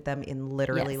decimated them in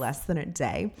literally less than a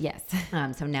day. Yes.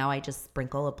 So now I just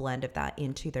sprinkle a blend of that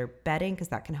into their bedding because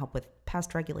that can help with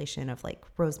pest regulation of like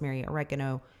rosemary,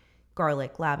 oregano,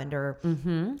 garlic, lavender,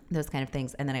 those kind of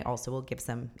things. And then I also will give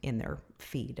some in their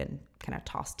feed and kind of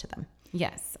toss to them.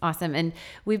 Yes. Awesome. And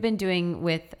we've been doing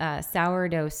with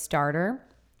sourdough starter,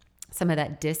 some of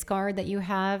that discard that you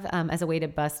have as a way to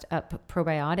bust up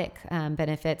probiotic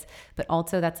benefits. But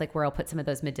also that's like where I'll put some of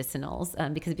those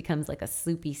medicinals because it becomes like a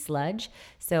sloopy sludge.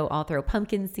 So I'll throw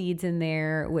pumpkin seeds in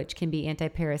there, which can be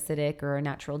anti-parasitic or a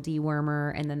natural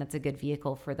dewormer. And then that's a good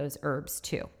vehicle for those herbs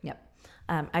too. Yep.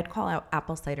 I'd call out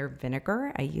apple cider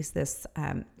vinegar. I use this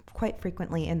quite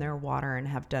frequently in their water and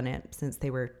have done it since they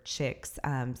were chicks.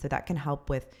 So that can help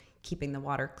with keeping the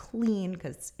water clean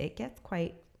because it gets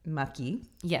quite mucky.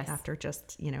 Yes. After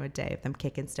just, a day of them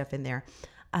kicking stuff in there.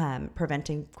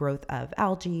 Preventing growth of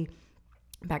algae,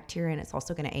 bacteria, and it's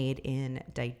also going to aid in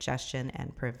digestion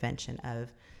and prevention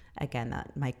of, again,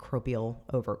 that microbial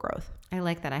overgrowth. I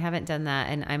like that. I haven't done that.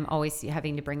 And I'm always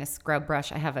having to bring a scrub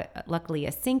brush. I have luckily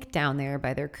a sink down there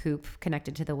by their coop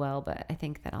connected to the well, but I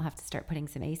think that I'll have to start putting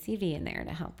some ACV in there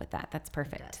to help with that. That's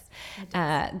perfect. It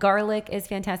does. Garlic is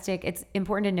fantastic. It's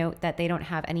important to note that they don't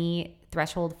have any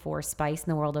threshold for spice in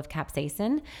the world of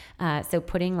capsaicin. So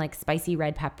putting like spicy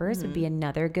red peppers would be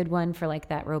another good one for like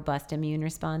that robust immune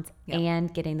response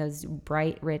and getting those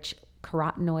bright, rich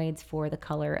carotenoids for the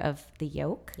color of the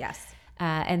yolk. Yes.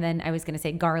 And then I was going to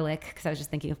say garlic because I was just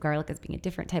thinking of garlic as being a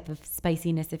different type of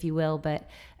spiciness, if you will, but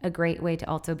a great way to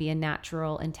also be a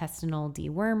natural intestinal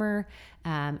dewormer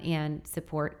and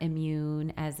support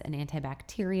immune as an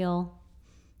antibacterial.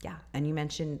 Yeah. And you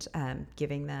mentioned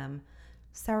giving them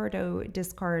sourdough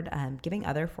discard, giving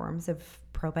other forms of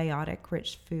probiotic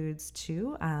rich foods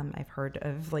too. I've heard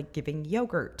of like giving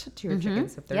yogurt to your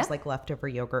chickens if there's like leftover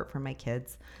yogurt for my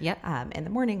kids. Yep. In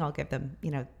the morning, I'll give them,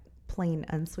 plain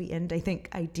unsweetened, I think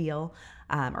ideal,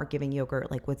 or giving yogurt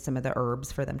like with some of the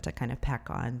herbs for them to kind of peck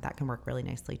on. That can work really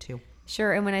nicely too.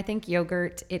 Sure. And when I think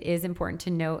yogurt, it is important to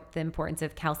note the importance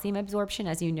of calcium absorption.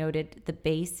 As you noted, the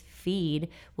base feed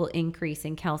will increase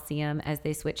in calcium as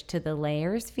they switch to the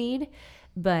layers feed.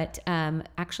 But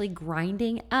actually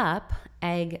grinding up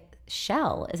egg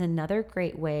shell is another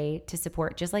great way to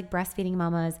support, just like breastfeeding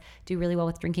mamas do really well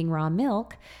with drinking raw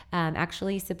milk,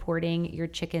 actually supporting your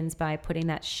chickens by putting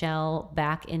that shell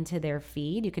back into their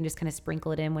feed. You can just kind of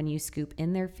sprinkle it in when you scoop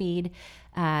in their feed.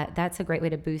 That's a great way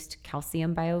to boost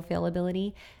calcium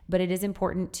bioavailability, but it is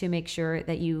important to make sure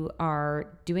that you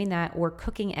are doing that or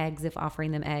cooking eggs if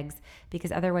offering them eggs,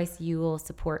 because otherwise you will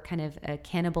support kind of a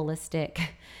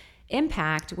cannibalistic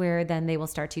impact where then they will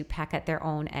start to peck at their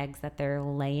own eggs that they're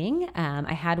laying.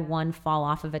 I had one fall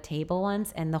off of a table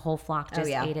once and the whole flock just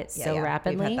ate it so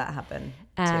rapidly. We've had that happen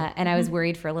and I was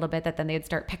worried for a little bit that then they'd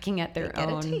start pecking at their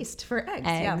own a taste for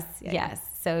eggs. Yes.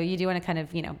 So you do want to kind of,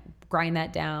 grind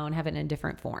that down, have it in a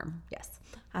different form. Yes.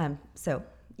 So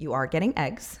you are getting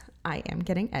eggs. I am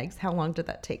getting eggs. How long did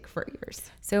that take for yours?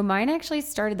 So mine actually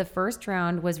started, the first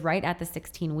round was right at the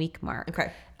 16-week mark.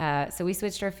 Okay. So we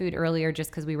switched our food earlier just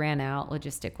because we ran out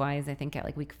logistic-wise, I think at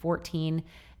like week 14.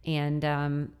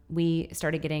 And we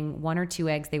started getting 1 or 2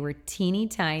 eggs. They were teeny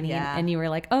tiny. Yeah. And you were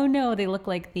like, oh no, they look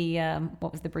like the,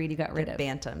 what was the breed you got rid of?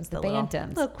 Bantams. The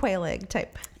bantams. Little quail egg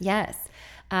type. Yes.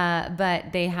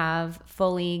 But they have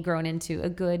fully grown into a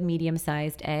good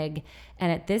medium-sized egg.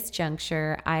 And at this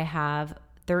juncture, I have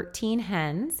 13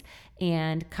 hens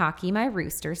and Cocky, my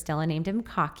rooster. Stella named him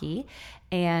Cocky.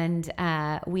 And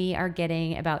we are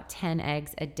getting about 10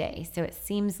 eggs a day. So it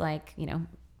seems like,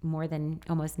 more than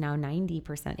almost now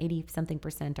 90%, 80 something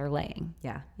percent are laying.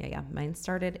 Yeah.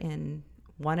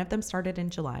 One of them started in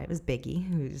July. It was Biggie,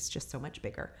 who's just so much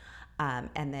bigger.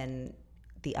 And then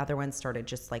the other one started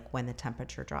just like when the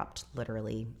temperature dropped,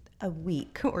 literally a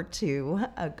week or 2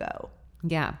 ago.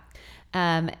 Yeah.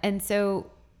 And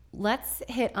so let's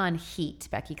hit on heat,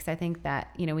 Becky, because I think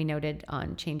that, we noted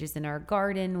on changes in our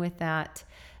garden with that.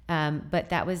 But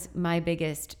that was my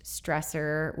biggest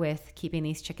stressor with keeping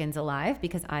these chickens alive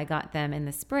because I got them in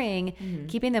the spring. Mm-hmm.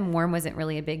 Keeping them warm wasn't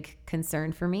really a big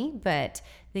concern for me, but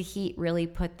the heat really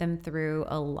put them through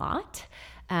a lot.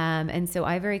 And so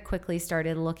I very quickly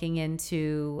started looking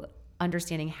into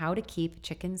understanding how to keep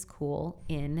chickens cool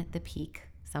in the peak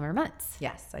summer months.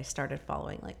 Yes, I started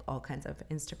following like all kinds of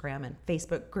Instagram and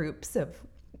Facebook groups of,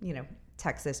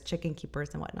 Texas chicken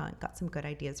keepers and whatnot. Got some good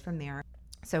ideas from there.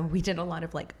 So we did a lot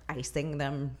of like icing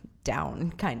them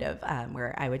down kind of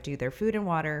where I would do their food and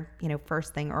water,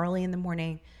 first thing early in the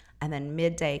morning, and then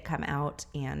midday come out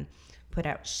and put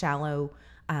out shallow.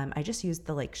 I just used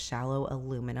the like shallow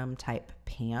aluminum type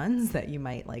pans that you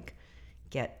might like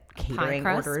get catering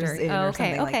orders in or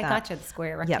something like that. Gotcha. The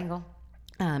square rectangle.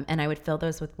 Yep. And I would fill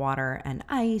those with water and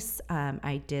ice.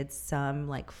 I did some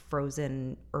like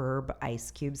frozen herb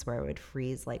ice cubes where I would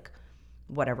freeze like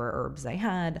whatever herbs I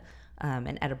had.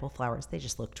 And edible flowers. They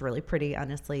just looked really pretty,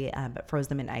 honestly, but froze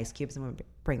them in ice cubes and would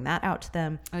bring that out to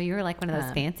them. Oh, you were like one of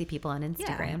those fancy people on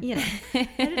Instagram. Yeah, I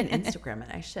didn't Instagram it.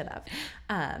 I should have.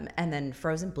 And then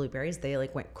frozen blueberries, they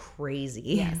like went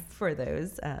crazy for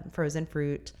those. Frozen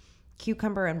fruit,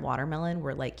 cucumber and watermelon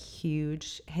were like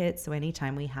huge hits. So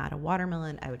anytime we had a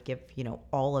watermelon, I would give,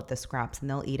 all of the scraps and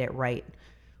they'll eat it right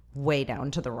way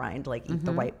down to the rind, like eat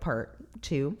the white part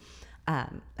too. How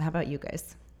about you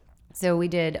guys? So we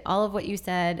did all of what you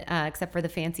said, except for the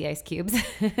fancy ice cubes.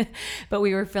 But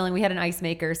we had an ice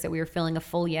maker. So we were filling a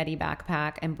full Yeti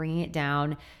backpack and bringing it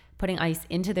down, putting ice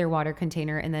into their water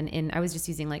container. And then I was just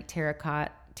using like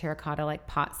terracotta like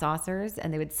pot saucers,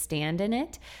 and they would stand in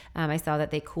it. I saw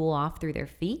that they cool off through their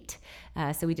feet.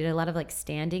 So we did a lot of like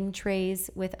standing trays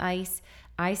with ice.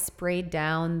 I sprayed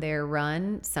down their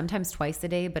run sometimes twice a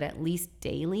day, but at least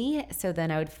daily. So then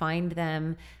I would find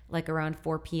them like around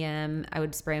 4 p.m. I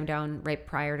would spray them down right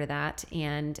prior to that.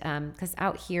 And because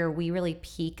out here, we really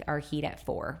peak our heat at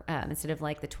 4 instead of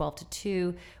like the 12 to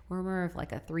 2, we're more of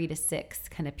like a 3 to 6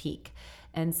 kind of peak.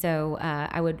 And so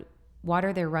I would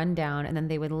water their run down, and then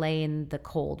they would lay in the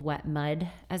cold, wet mud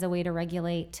as a way to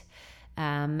regulate.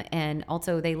 And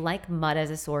also they like mud as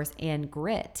a source and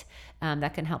grit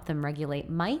that can help them regulate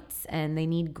mites, and they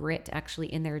need grit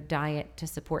actually in their diet to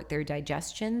support their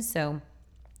digestion. So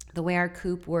the way our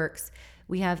coop works,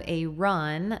 we have a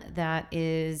run that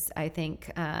is, I think,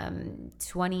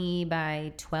 20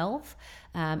 by 12.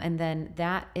 And then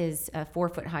that is a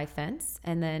 4-foot high fence.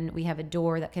 And then we have a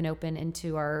door that can open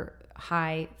into our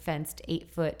high fenced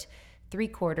 8-foot,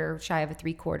 shy of a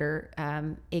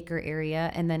 3/4 acre area.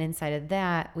 And then inside of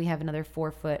that, we have another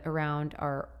 4-foot around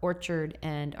our orchard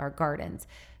and our gardens.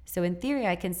 So in theory,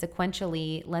 I can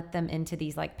sequentially let them into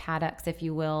these like paddocks, if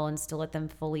you will, and still let them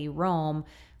fully roam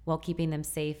while keeping them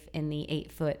safe in the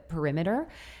 8-foot perimeter.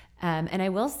 And I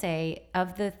will say,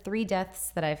 of the 3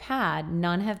 deaths that I've had,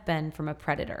 none have been from a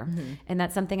predator. Mm-hmm. And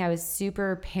that's something I was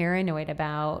super paranoid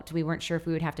about. We weren't sure if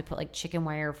we would have to put like chicken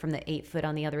wire from the 8-foot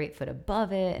on the other 8-foot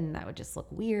above it, and that would just look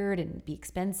weird and be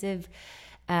expensive.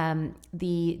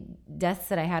 The deaths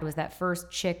that I had was that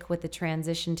first chick with the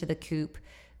transition to the coop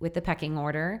with the pecking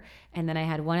order. And then I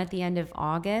had one at the end of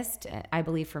August, I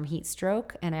believe from heat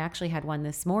stroke. And I actually had one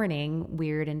this morning,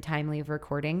 weird and timely of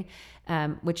recording,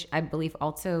 which I believe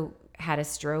also had a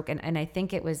stroke. And I think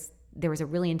there was a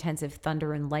really intensive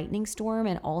thunder and lightning storm.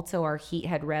 And also our heat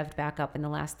had revved back up in the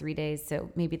last 3 days. So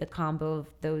maybe the combo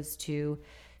of those 2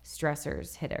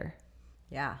 stressors hit her.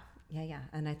 Yeah.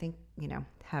 And I think,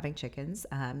 having chickens,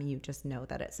 you just know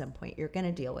that at some point you're going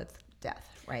to deal with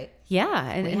death, right? Yeah.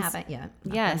 And we haven't yet.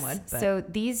 Yes. So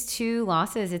these 2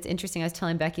 losses, it's interesting. I was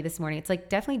telling Becky this morning, it's like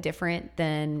definitely different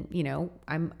than,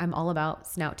 I'm all about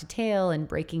snout to tail and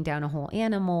breaking down a whole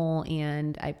animal.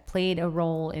 And I played a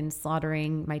role in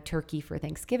slaughtering my turkey for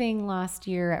Thanksgiving last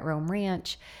year at Rome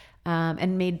Ranch,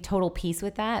 and made total peace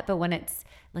with that. But when it's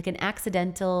like an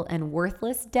accidental and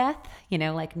worthless death,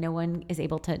 like no one is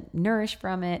able to nourish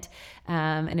from it.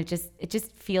 And it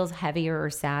just feels heavier or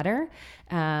sadder.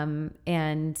 You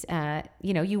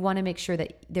want to make sure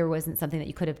that there wasn't something that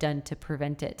you could have done to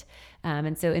prevent it.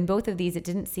 And so in both of these, it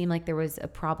didn't seem like there was a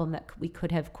problem that we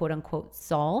could have quote unquote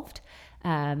solved.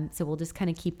 So we'll just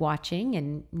kind of keep watching.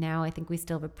 And now I think we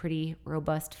still have a pretty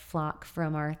robust flock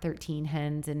from our 13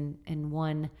 hens and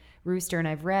 1 rooster. And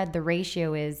I've read the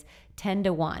ratio is 10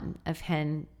 to 1 of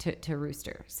hen to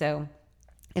rooster. So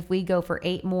if we go for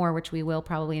 8 more, which we will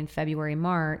probably in February,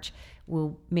 March,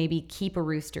 we'll maybe keep a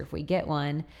rooster if we get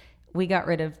one. We got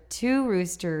rid of 2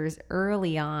 roosters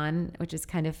early on, which is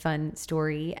kind of fun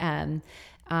story.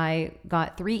 I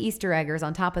got 3 Easter eggers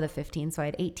on top of the 15. So I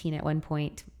had 18 at one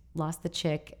point, lost the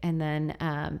chick, and then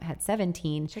had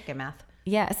 17. Chicken math.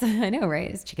 Yes, I know,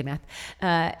 right? It's chicken math.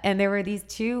 And there were these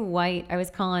 2 white, I was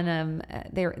calling them,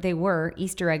 they were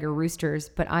Easter egger roosters,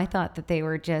 but I thought that they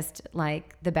were just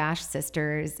like the Bash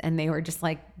sisters, and they were just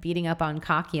like beating up on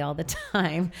Cocky all the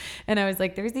time. And I was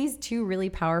like, there's these 2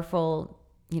 really powerful,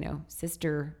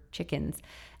 sister chickens.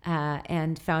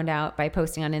 And found out by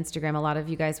posting on Instagram, a lot of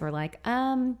you guys were like,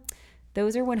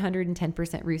 those are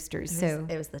 110% roosters.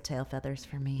 It was the tail feathers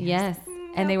for me. Yes.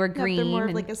 And they were green. They're more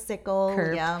like a sickle.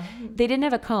 Curved. Yeah. They didn't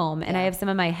have a comb. And I have some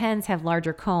of my hens have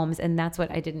larger combs. And that's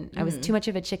what I didn't. I was too much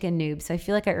of a chicken noob. So I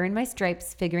feel like I earned my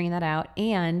stripes figuring that out.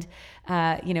 And,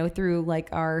 through like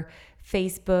our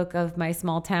Facebook of my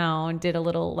small town, did a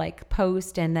little like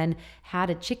post and then had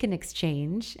a chicken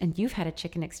exchange. And you've had a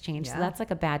chicken exchange. Yeah. So that's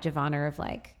like a badge of honor of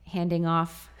like handing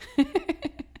off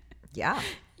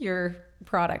your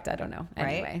product. I don't know.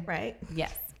 Anyway. Right.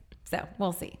 Yes. So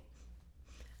we'll see.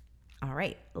 All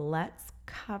right, let's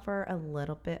cover a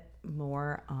little bit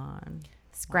more on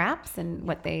scraps and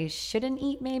what they shouldn't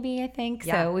eat, maybe, I think.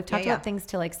 Yeah. So we've talked about things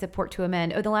to like support to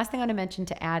amend. Oh, the last thing I want to mention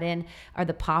to add in are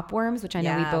the pop worms, which I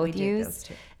know we both use.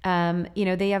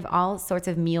 They have all sorts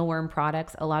of mealworm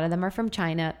products. A lot of them are from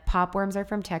China. Pop worms are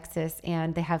from Texas,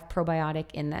 and they have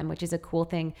probiotic in them, which is a cool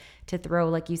thing to throw,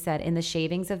 like you said, in the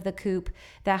shavings of the coop.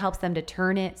 That helps them to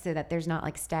turn it so that there's not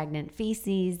like stagnant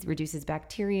feces, reduces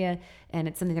bacteria, and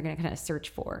it's something they're going to kind of search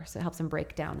for. So it helps them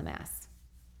break down the mass.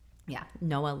 Yeah,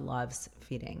 Noah loves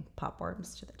feeding pop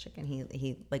worms to the chicken.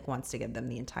 He like wants to give them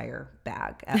the entire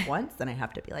bag at once, and I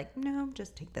have to be like, no,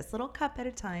 just take this little cup at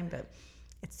a time. But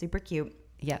it's super cute.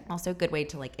 Yeah. Also a good way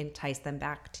to like entice them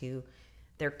back to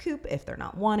their coop if they're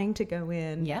not wanting to go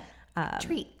in. Yeah.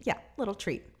 Treat. Yeah, little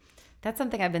treat. That's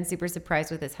something I've been super surprised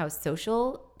with, is how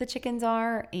social the chickens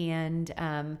are. And,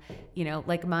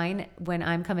 like mine, when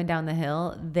I'm coming down the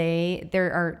hill,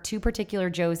 there are two particular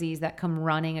Josies that come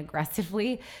running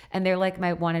aggressively, and they're like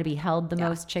my want to be held the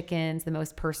most chickens, the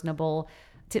most personable.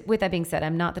 With that being said,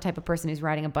 I'm not the type of person who's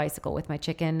riding a bicycle with my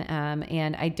chicken,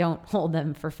 and I don't hold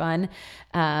them for fun.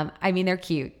 They're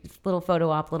cute. Little photo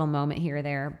op, little moment here or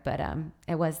there, but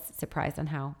I was surprised on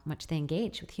how much they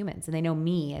engage with humans, and they know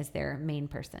me as their main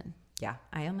person. Yeah,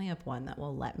 I only have one that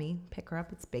will let me pick her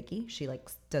up. It's Biggie. She like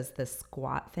does this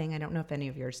squat thing. I don't know if any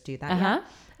of yours do that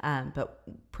yet. But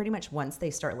pretty much once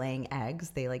they start laying eggs,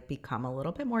 they like become a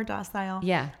little bit more docile.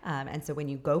 Yeah. And so when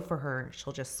you go for her,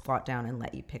 she'll just squat down and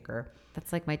let you pick her.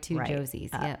 That's like my two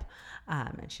Josies. Yep.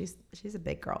 And she's a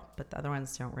big girl, but the other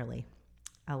ones don't really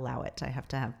allow it. I have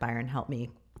to have Byron help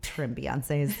me trim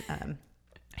Beyonce's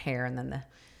hair, and then the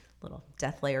little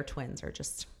Death Layer twins are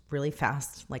just really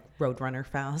fast, like Roadrunner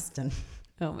fast, and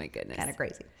oh my goodness, kind of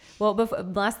crazy. Well,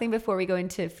 last thing before we go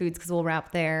into foods, because we'll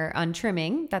wrap there on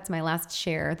trimming. That's my last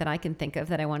share that I can think of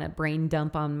that I want to brain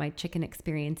dump on my chicken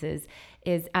experiences.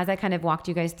 Is as I kind of walked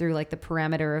you guys through like the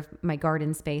parameter of my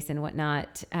garden space and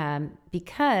whatnot,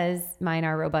 because mine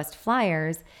are robust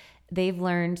flyers. They've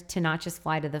learned to not just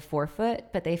fly to the 4 foot,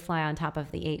 but they fly on top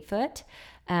of the 8 foot.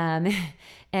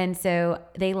 And so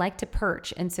they like to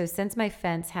perch. And so since my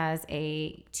fence has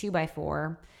a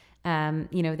 2x4,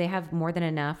 they have more than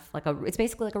enough, it's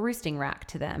basically like a roosting rack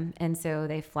to them. And so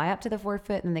they fly up to the 4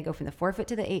 foot, and then they go from the 4 foot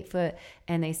to the 8 foot,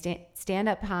 and they stand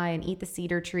up high and eat the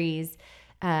cedar trees.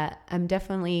 I'm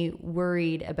definitely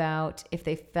worried about if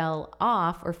they fell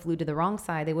off or flew to the wrong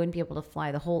side, they wouldn't be able to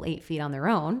fly the whole 8 feet on their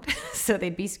own. So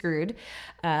they'd be screwed.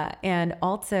 And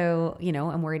also,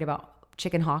 I'm worried about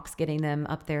chicken hawks getting them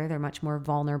up there. They're much more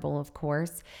vulnerable, of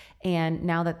course. And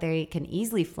now that they can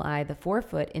easily fly the 4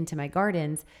 foot into my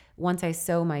gardens, once I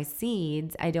sow my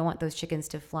seeds, I don't want those chickens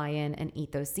to fly in and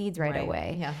eat those seeds right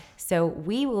away. Yeah. So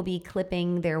we will be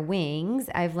clipping their wings.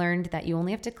 I've learned that you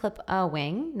only have to clip a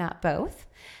wing, not both.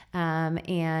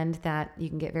 And that you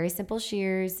can get very simple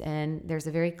shears, and there's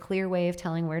a very clear way of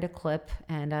telling where to clip,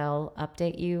 and I'll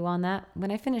update you on that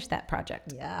when I finish that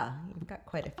project. Yeah, you've got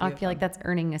quite a few. I feel like that's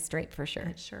earning a stripe for sure.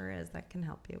 It sure is. That can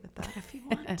help you with that if you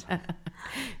want.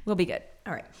 We'll be good.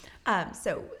 All right.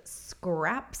 So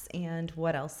scraps and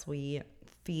what else we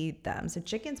feed them. So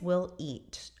chickens will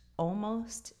eat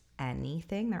almost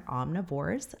anything. They're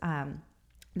omnivores.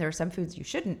 There are some foods you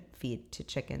shouldn't feed to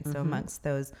chickens. So amongst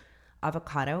those,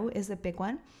 avocado is a big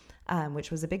one,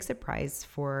 which was a big surprise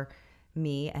for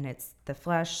me. And it's the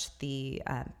flesh, the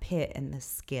pit, and the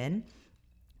skin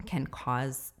can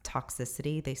cause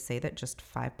toxicity. They say that just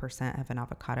 5% of an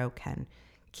avocado can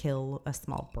kill a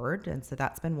small bird. And so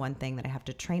that's been one thing that I have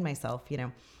to train myself,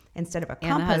 instead of a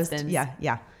compost.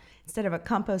 Yeah. Instead of a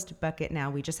compost bucket, now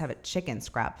we just have a chicken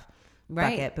scrap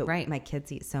bucket. But my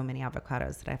kids eat so many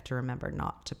avocados that I have to remember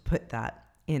not to put that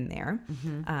in there.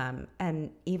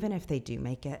 And even if they do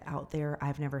make it out there,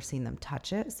 I've never seen them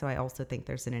touch it. So I also think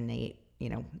there's an innate,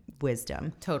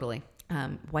 wisdom. Totally.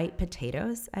 White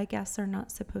potatoes, I guess, are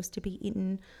not supposed to be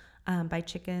eaten by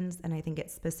chickens. And I think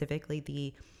it's specifically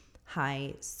the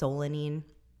high solanine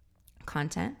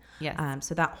content. Yes.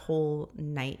 So that whole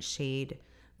nightshade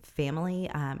family,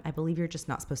 I believe you're just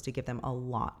not supposed to give them a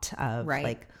lot of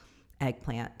like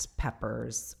eggplant,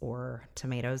 peppers, or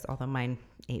tomatoes, although mine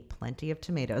ate plenty of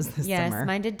tomatoes this summer. Yes,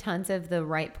 mine did tons of the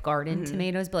ripe garden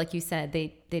tomatoes, but like you said,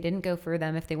 they didn't go for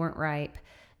them if they weren't ripe.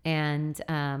 And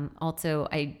also,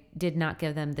 I did not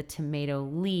give them the tomato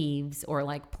leaves or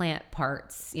like plant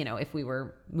parts, if we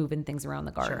were moving things around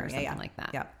the garden or something like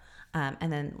that. Yeah.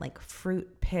 And then like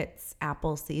fruit pits,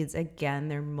 apple seeds, again,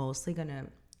 they're mostly going to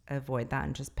avoid that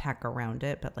and just peck around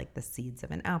it. But like the seeds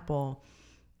of an apple,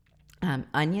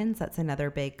 onions, that's another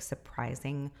big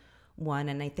surprising one.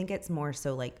 And I think it's more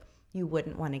so like you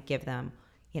wouldn't want to give them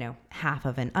half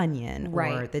of an onion or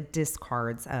Right. the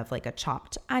discards of like a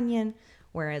chopped onion.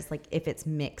 Whereas like if it's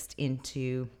mixed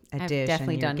into a I've dish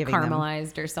definitely and you're done giving them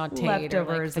caramelized or sauteed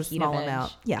leftovers, or a like fajita small veg.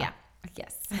 amount. Yeah.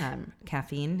 Yes.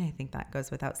 Caffeine, I think that goes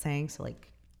without saying. So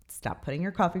like stop putting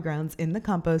your coffee grounds in the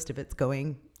compost if it's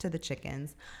going to the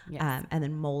chickens. Yes. And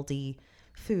then moldy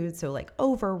food. So like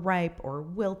overripe or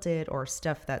wilted or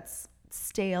stuff that's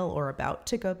stale or about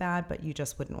to go bad, but you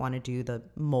just wouldn't want to do the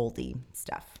moldy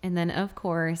stuff. And then, of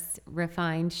course,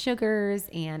 refined sugars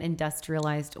and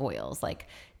industrialized oils. Like,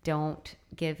 don't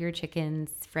give your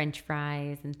chickens French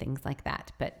fries and things like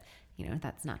that. But,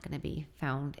 that's not going to be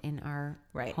found in our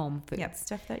home foods. Yep,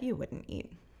 stuff that you wouldn't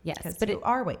eat. Yes, because but you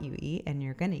are what you eat, and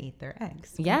you're going to eat their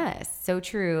eggs. Yes, so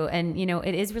true. And,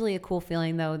 it is really a cool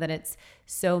feeling, though, that it's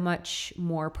so much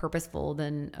more purposeful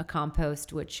than a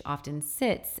compost, which often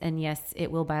sits. And yes,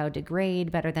 it will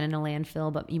biodegrade better than in a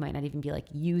landfill, but you might not even be like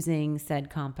using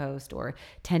said compost or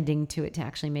tending to it to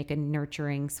actually make a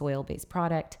nurturing soil-based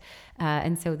product.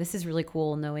 And so this is really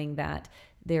cool knowing that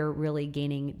they're really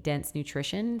gaining dense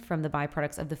nutrition from the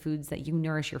byproducts of the foods that you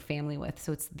nourish your family with.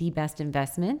 So it's the best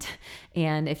investment,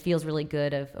 and it feels really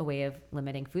good of a way of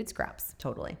limiting food scraps.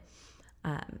 Totally.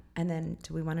 And then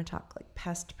do we want to talk like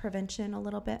pest prevention a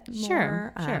little bit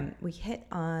more? Sure. We hit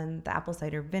on the apple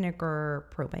cider vinegar,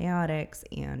 probiotics,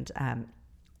 and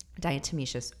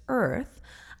diatomaceous earth.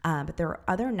 But there are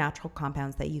other natural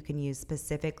compounds that you can use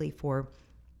specifically for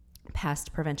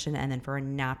pest prevention and then for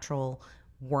natural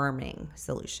worming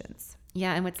solutions.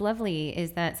 Yeah, and what's lovely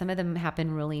is that some of them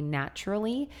happen really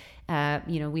naturally.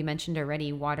 We mentioned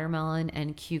already watermelon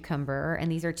and cucumber,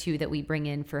 and these are two that we bring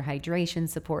in for hydration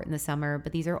support in the summer,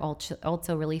 but these are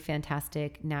also really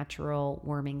fantastic natural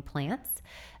worming plants.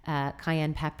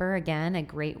 Cayenne pepper, again, a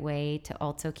great way to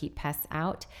also keep pests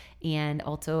out and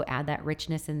also add that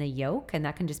richness in the yolk, and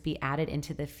that can just be added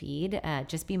into the feed.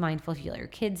 Just be mindful if you let your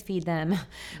kids feed them,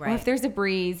 or if there's a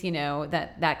breeze,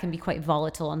 that can be quite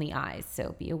volatile on the eyes.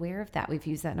 So be aware of that. We've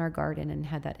used that in our garden and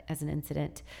had that as an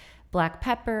incident. Black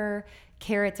pepper,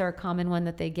 carrots are a common one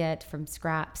that they get from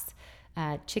scraps.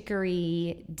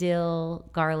 Chicory, dill,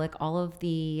 garlic, all of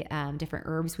the different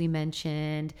herbs we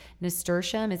mentioned.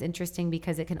 Nasturtium is interesting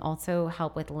because it can also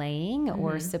help with laying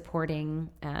or supporting,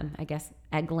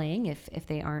 egg laying if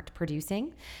they aren't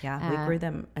producing. Yeah, we grew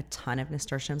them a ton of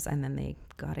nasturtiums, and then they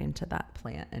got into that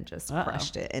plant and just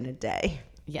crushed it in a day.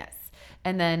 Yes.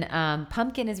 And then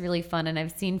pumpkin is really fun, and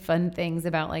I've seen fun things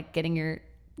about like getting your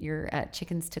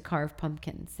chickens to carve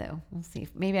pumpkins. So we'll see.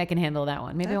 Maybe I can handle that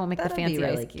one. Maybe I won't make the fancy be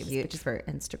really ice cubes. Cute just for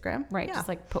Instagram. Right. Yeah. Just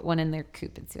like put one in their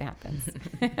coop and see what happens.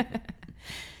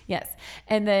 Yes.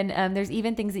 And then there's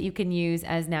even things that you can use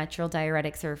as natural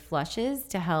diuretics or flushes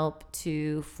to help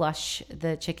to flush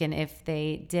the chicken if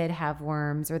they did have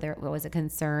worms or there was a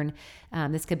concern.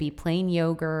 This could be plain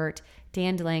yogurt,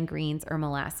 dandelion greens, or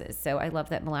molasses. So I love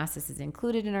that molasses is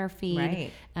included in our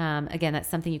feed. Right. Again, that's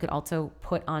something you could also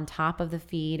put on top of the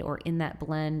feed or in that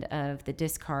blend of the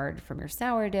discard from your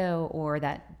sourdough or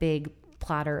that big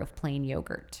platter of plain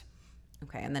yogurt.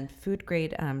 Okay, and then food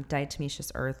grade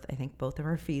diatomaceous earth. I think both of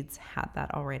our feeds had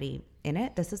that already in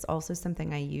it. This is also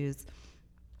something I use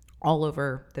all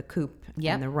over the coop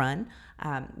and the run.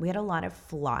 We had a lot of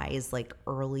flies like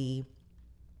early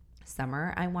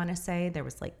summer, I want to say. There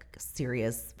was like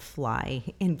serious fly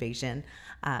invasion.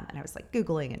 And I was like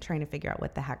Googling and trying to figure out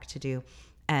what the heck to do,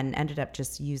 and ended up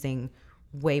just using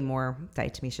way more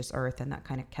diatomaceous earth, and that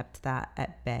kind of kept that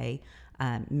at bay.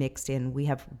 Mixed in, we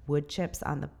have wood chips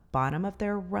on the bottom of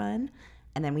their run,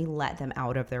 and then we let them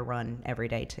out of their run every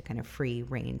day to kind of free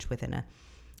range within a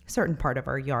certain part of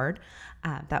our yard.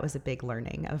 That was a big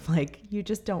learning of like, you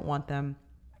just don't want them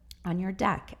on your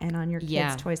deck and on your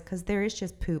kids' toys, because there is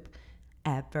just poop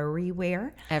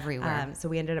everywhere. So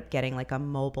we ended up getting like a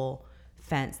mobile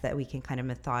fence that we can kind of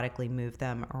methodically move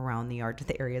them around the yard to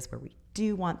the areas where we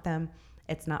do want them.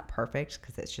 It's not perfect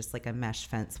because it's just like a mesh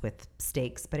fence with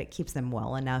stakes, but it keeps them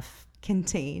well enough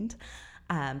contained.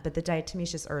 But the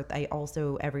diatomaceous earth, I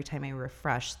also, every time I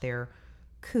refresh their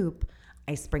coop,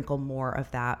 I sprinkle more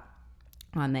of that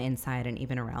on the inside and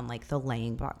even around like the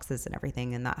laying boxes and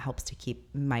everything. And that helps to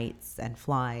keep mites and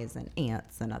flies and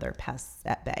ants and other pests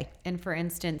at bay. And for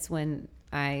instance, when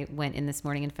I went in this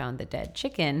morning and found the dead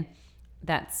chicken,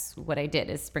 that's what I did,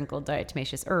 is sprinkled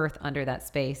diatomaceous earth under that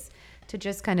space to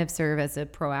just kind of serve as a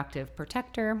proactive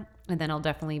protector. And then I'll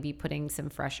definitely be putting some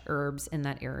fresh herbs in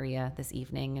that area this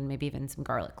evening, and maybe even some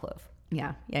garlic clove.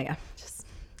 Yeah. Just,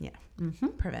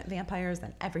 prevent vampires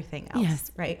and everything else.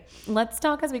 Yes. Right. Let's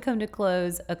talk as we come to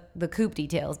close the coop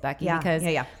details, Becky, because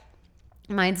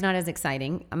mine's not as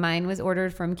exciting. Mine was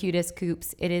ordered from Cutest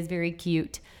Coops. It is very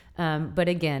cute. But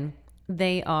again,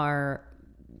 they are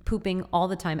pooping all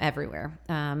the time everywhere.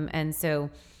 And so,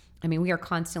 I mean, we are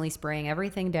constantly spraying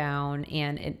everything down,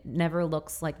 and it never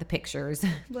looks like the pictures.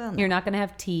 Well, no. You're not going to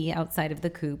have tea outside of the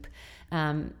coop.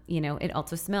 It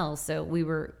also smells. So we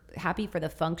were happy for the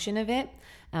function of it,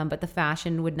 but the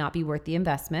fashion would not be worth the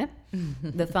investment.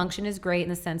 The function is great in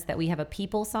the sense that we have a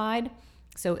people side.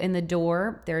 So in the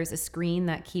door, there's a screen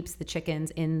that keeps the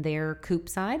chickens in their coop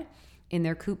side. In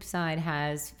their coop side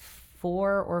has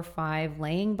 4 or 5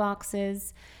 laying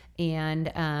boxes, and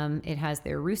it has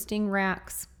their roosting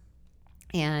racks.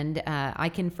 And I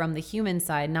can, from the human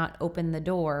side, not open the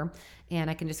door, and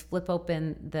I can just flip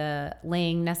open the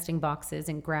laying nesting boxes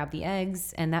and grab the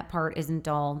eggs. And that part isn't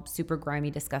all super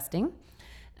grimy, disgusting.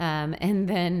 And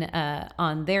then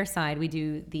on their side, we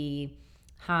do the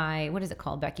high, what is it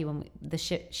called, Becky? When the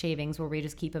shavings where we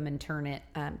just keep them and turn it.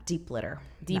 Deep litter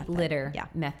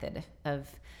method of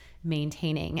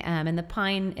maintaining. And the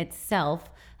pine itself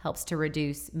helps to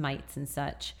reduce mites and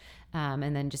such.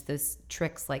 And then just those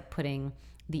tricks like putting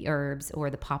the herbs or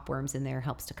the popworms in there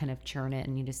helps to kind of churn it,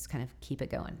 and you just kind of keep it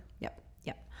going. Yep.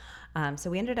 So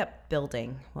we ended up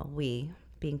building, we,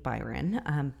 being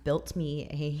Byron, built me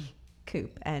a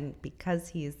coop. And because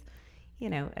he's,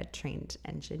 a trained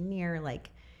engineer, like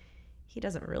he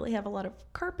doesn't really have a lot of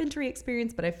carpentry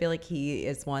experience, but I feel like he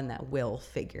is one that will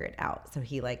figure it out. So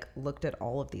he like looked at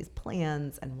all of these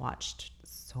plans and watched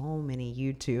so many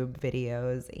YouTube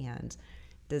videos and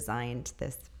designed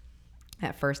this.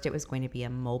 At first it was going to be a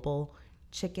mobile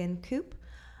chicken coop.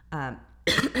 And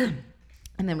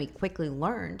then we quickly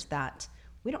learned that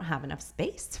we don't have enough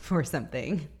space for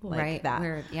something like that.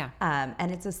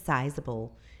 And it's a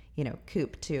sizable,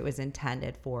 coop too. It was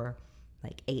intended for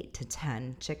like 8 to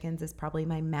 10 chickens is probably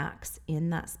my max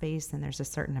in that space. And there's a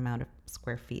certain amount of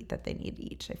square feet that they need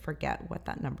each. I forget what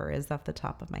that number is off the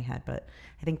top of my head, but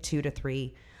I think 2 to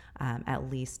 3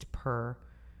 at least per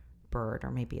bird,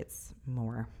 or maybe it's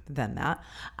more than that.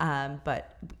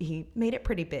 But he made it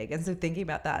pretty big. And so thinking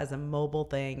about that as a mobile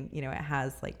thing, it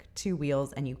has like 2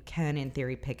 wheels and you can in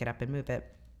theory pick it up and move it.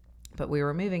 But we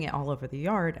were moving it all over the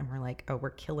yard and we're like, oh, we're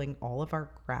killing all of our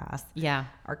grass. Yeah.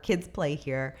 Our kids play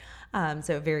here.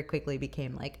 So it very quickly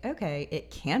became like, okay,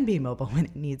 it can be mobile when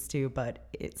it needs to, but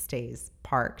it stays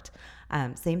parked.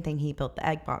 Same thing. He built the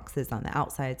egg boxes on the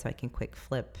outside so I can quick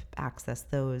flip access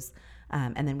those.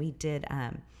 And then we did,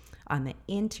 on the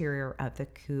interior of the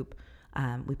coop,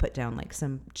 we put down like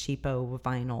some cheapo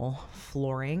vinyl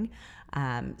flooring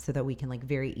so that we can like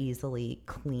very easily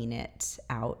clean it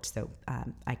out. So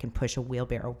I can push a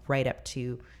wheelbarrow right up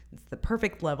to the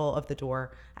perfect level of the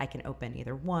door. I can open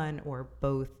either one or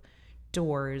both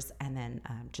doors and then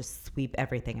just sweep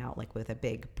everything out like with a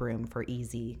big broom for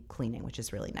easy cleaning, which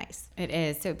is really nice. It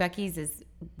is. So Becky's is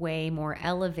way more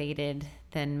elevated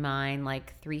than mine,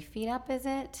 like 3 feet up, is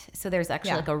it? So there's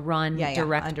actually like a run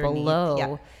direct underneath,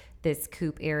 below this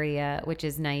coop area, which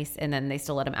is nice. And then they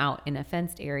still let them out in a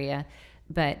fenced area.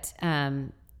 But I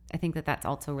think that that's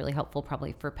also really helpful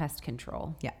probably for pest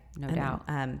control. Yeah. No doubt.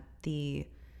 The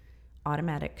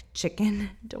automatic chicken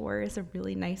door is a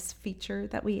really nice feature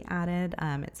that we added.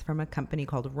 It's from a company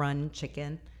called Run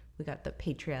Chicken. We got the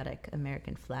patriotic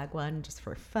American flag one just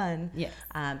for fun. Yes.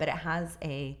 But it has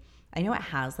I know it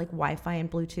has like Wi-Fi and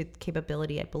Bluetooth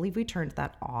capability. I believe we turned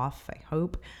that off, I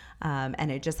hope. And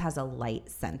it just has a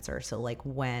light sensor. So like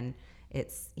when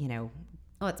it's,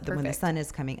 it's when the sun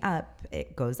is coming up,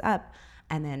 it goes up.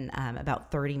 And then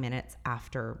about 30 minutes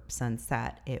after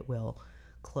sunset, it will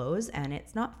close. And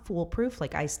it's not foolproof.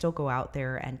 Like I still go out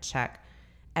there and check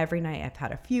every night. I've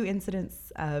had a few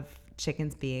incidents of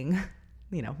chickens being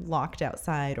locked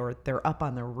outside, or they're up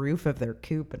on the roof of their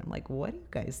coop. And I'm like, what are you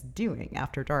guys doing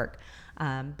after dark?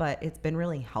 But it's been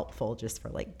really helpful just for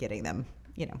like getting them,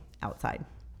 outside.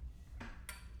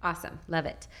 Awesome. Love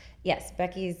it. Yes.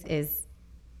 Becky's is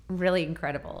really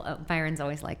incredible. Byron's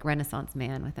always like Renaissance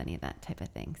man with any of that type of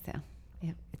thing. So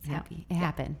it's happy. It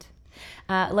happened.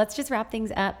 Let's just wrap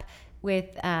things up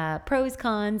with pros,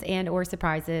 cons, and or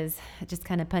surprises. Just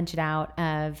kind of punch it out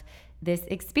of this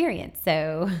experience.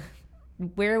 So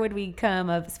where would we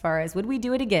come as far as would we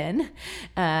do it again?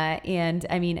 And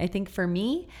I mean, I think for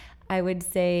me, I would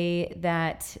say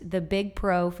that the big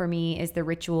pro for me is the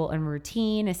ritual and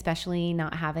routine, especially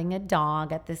not having a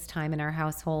dog at this time in our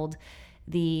household.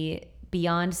 The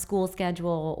beyond school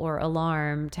schedule or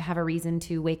alarm to have a reason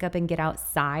to wake up and get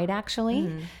outside, actually.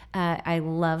 Mm-hmm. I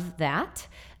love that.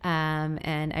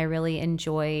 And I really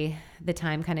enjoy the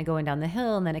time kind of going down the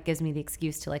hill, and then it gives me the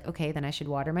excuse to like, okay, then I should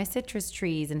water my citrus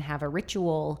trees and have a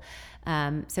ritual.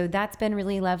 So that's been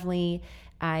really lovely.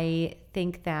 I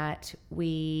think that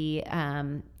we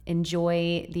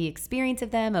enjoy the experience of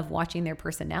them, of watching their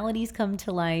personalities come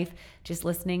to life, just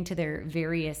listening to their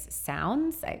various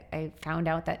sounds. I found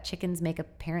out that chickens make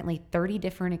apparently 30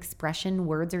 different expression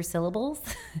words or syllables.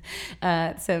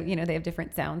 So, they have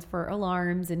different sounds for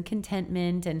alarms and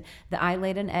contentment and the I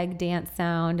laid an egg dance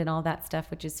sound and all that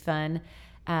stuff, which is fun.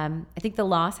 I think the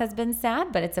loss has been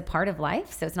sad, but it's a part of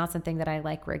life. So it's not something that I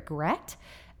regret.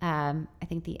 I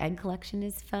think the egg collection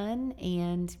is fun,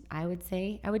 and I would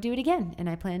say I would do it again. And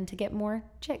I plan to get more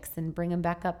chicks and bring them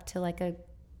back up to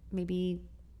maybe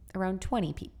around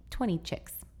 20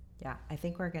 chicks. Yeah, I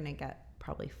think we're going to get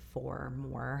probably 4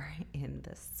 more in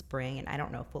the spring. And I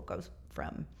don't know if we'll go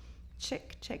from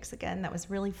chicks again. That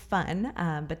was really fun.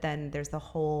 But then there's the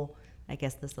whole, I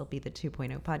guess this will be the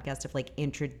 2.0 podcast of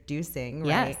introducing,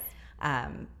 yes. right?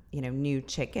 New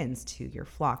chickens to your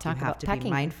flock. You have to be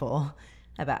mindful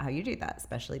about how you do that,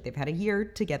 especially they've had a year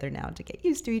together now to get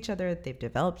used to each other. They've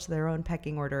developed their own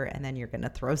pecking order, and then you're going to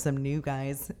throw some new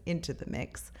guys into the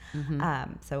mix.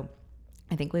 Mm-hmm. So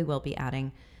I think we will be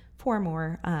adding 4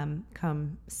 more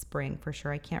come spring for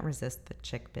sure. I can't resist the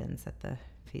chick bins at the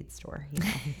feed store. You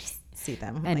just see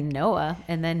them. And Noah,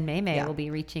 and then May will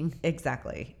be reaching.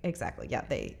 Exactly. Yeah,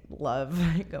 they love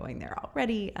going there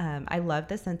already. I love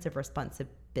the sense of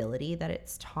responsibility that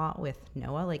it's taught with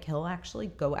Noah. He'll actually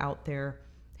go out there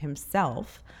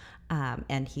himself,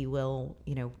 and he will,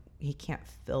 he can't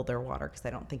fill their water because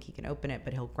I don't think he can open it,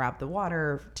 but he'll grab the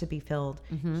water to be filled.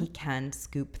 Mm-hmm. He can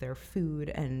scoop their food,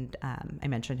 and I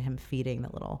mentioned him feeding the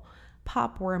little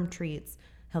pop worm treats.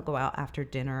 He'll go out after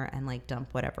dinner and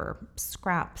dump whatever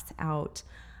scraps out.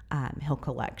 He'll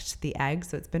collect the eggs.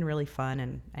 So it's been really fun,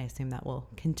 and I assume that will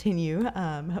continue,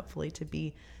 hopefully, to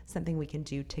be something we can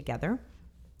do together.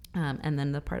 And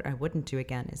then the part I wouldn't do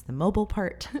again is the mobile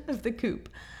part of the coop.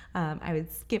 I would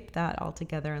skip that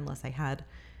altogether unless I had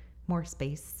more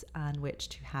space on which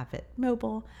to have it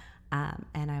mobile.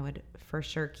 And I would for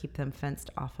sure keep them fenced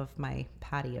off of my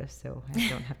patio so I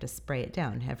don't have to spray it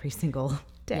down every single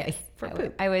day for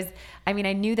poop.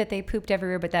 I knew that they pooped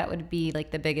everywhere, but that would be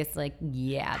the biggest,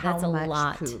 that's a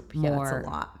lot poop. More a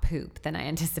lot. Poop than I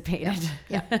anticipated.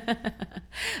 Yeah.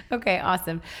 Okay,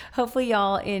 awesome. Hopefully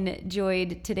y'all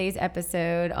enjoyed today's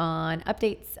episode on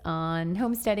updates on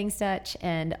homesteading such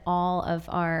and all of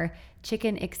our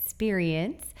chicken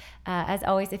experience. As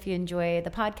always, if you enjoy the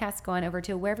podcast, go on over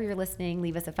to wherever you're listening,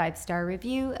 leave us a 5-star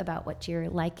review about what you're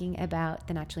liking about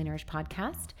the Naturally Nourished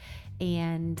podcast.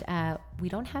 And we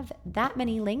don't have that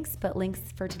many links, but links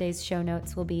for today's show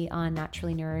notes will be on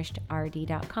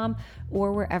naturallynourishedrd.com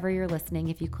or wherever you're listening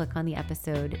if you click on the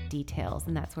episode details.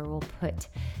 And that's where we'll put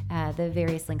the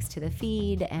various links to the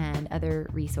feed and other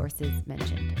resources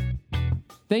mentioned.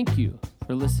 Thank you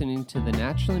for listening to the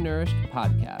Naturally Nourished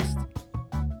podcast.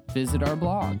 Visit our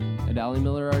blog at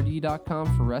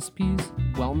alliemillerrd.com for recipes,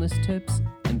 wellness tips,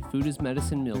 and food as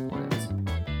medicine meal plans.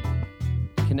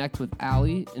 Connect with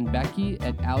Allie and Becky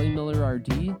at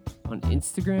AllieMillerRD on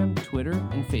Instagram, Twitter,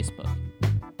 and Facebook.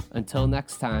 Until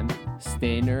next time,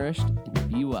 stay nourished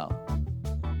and be well.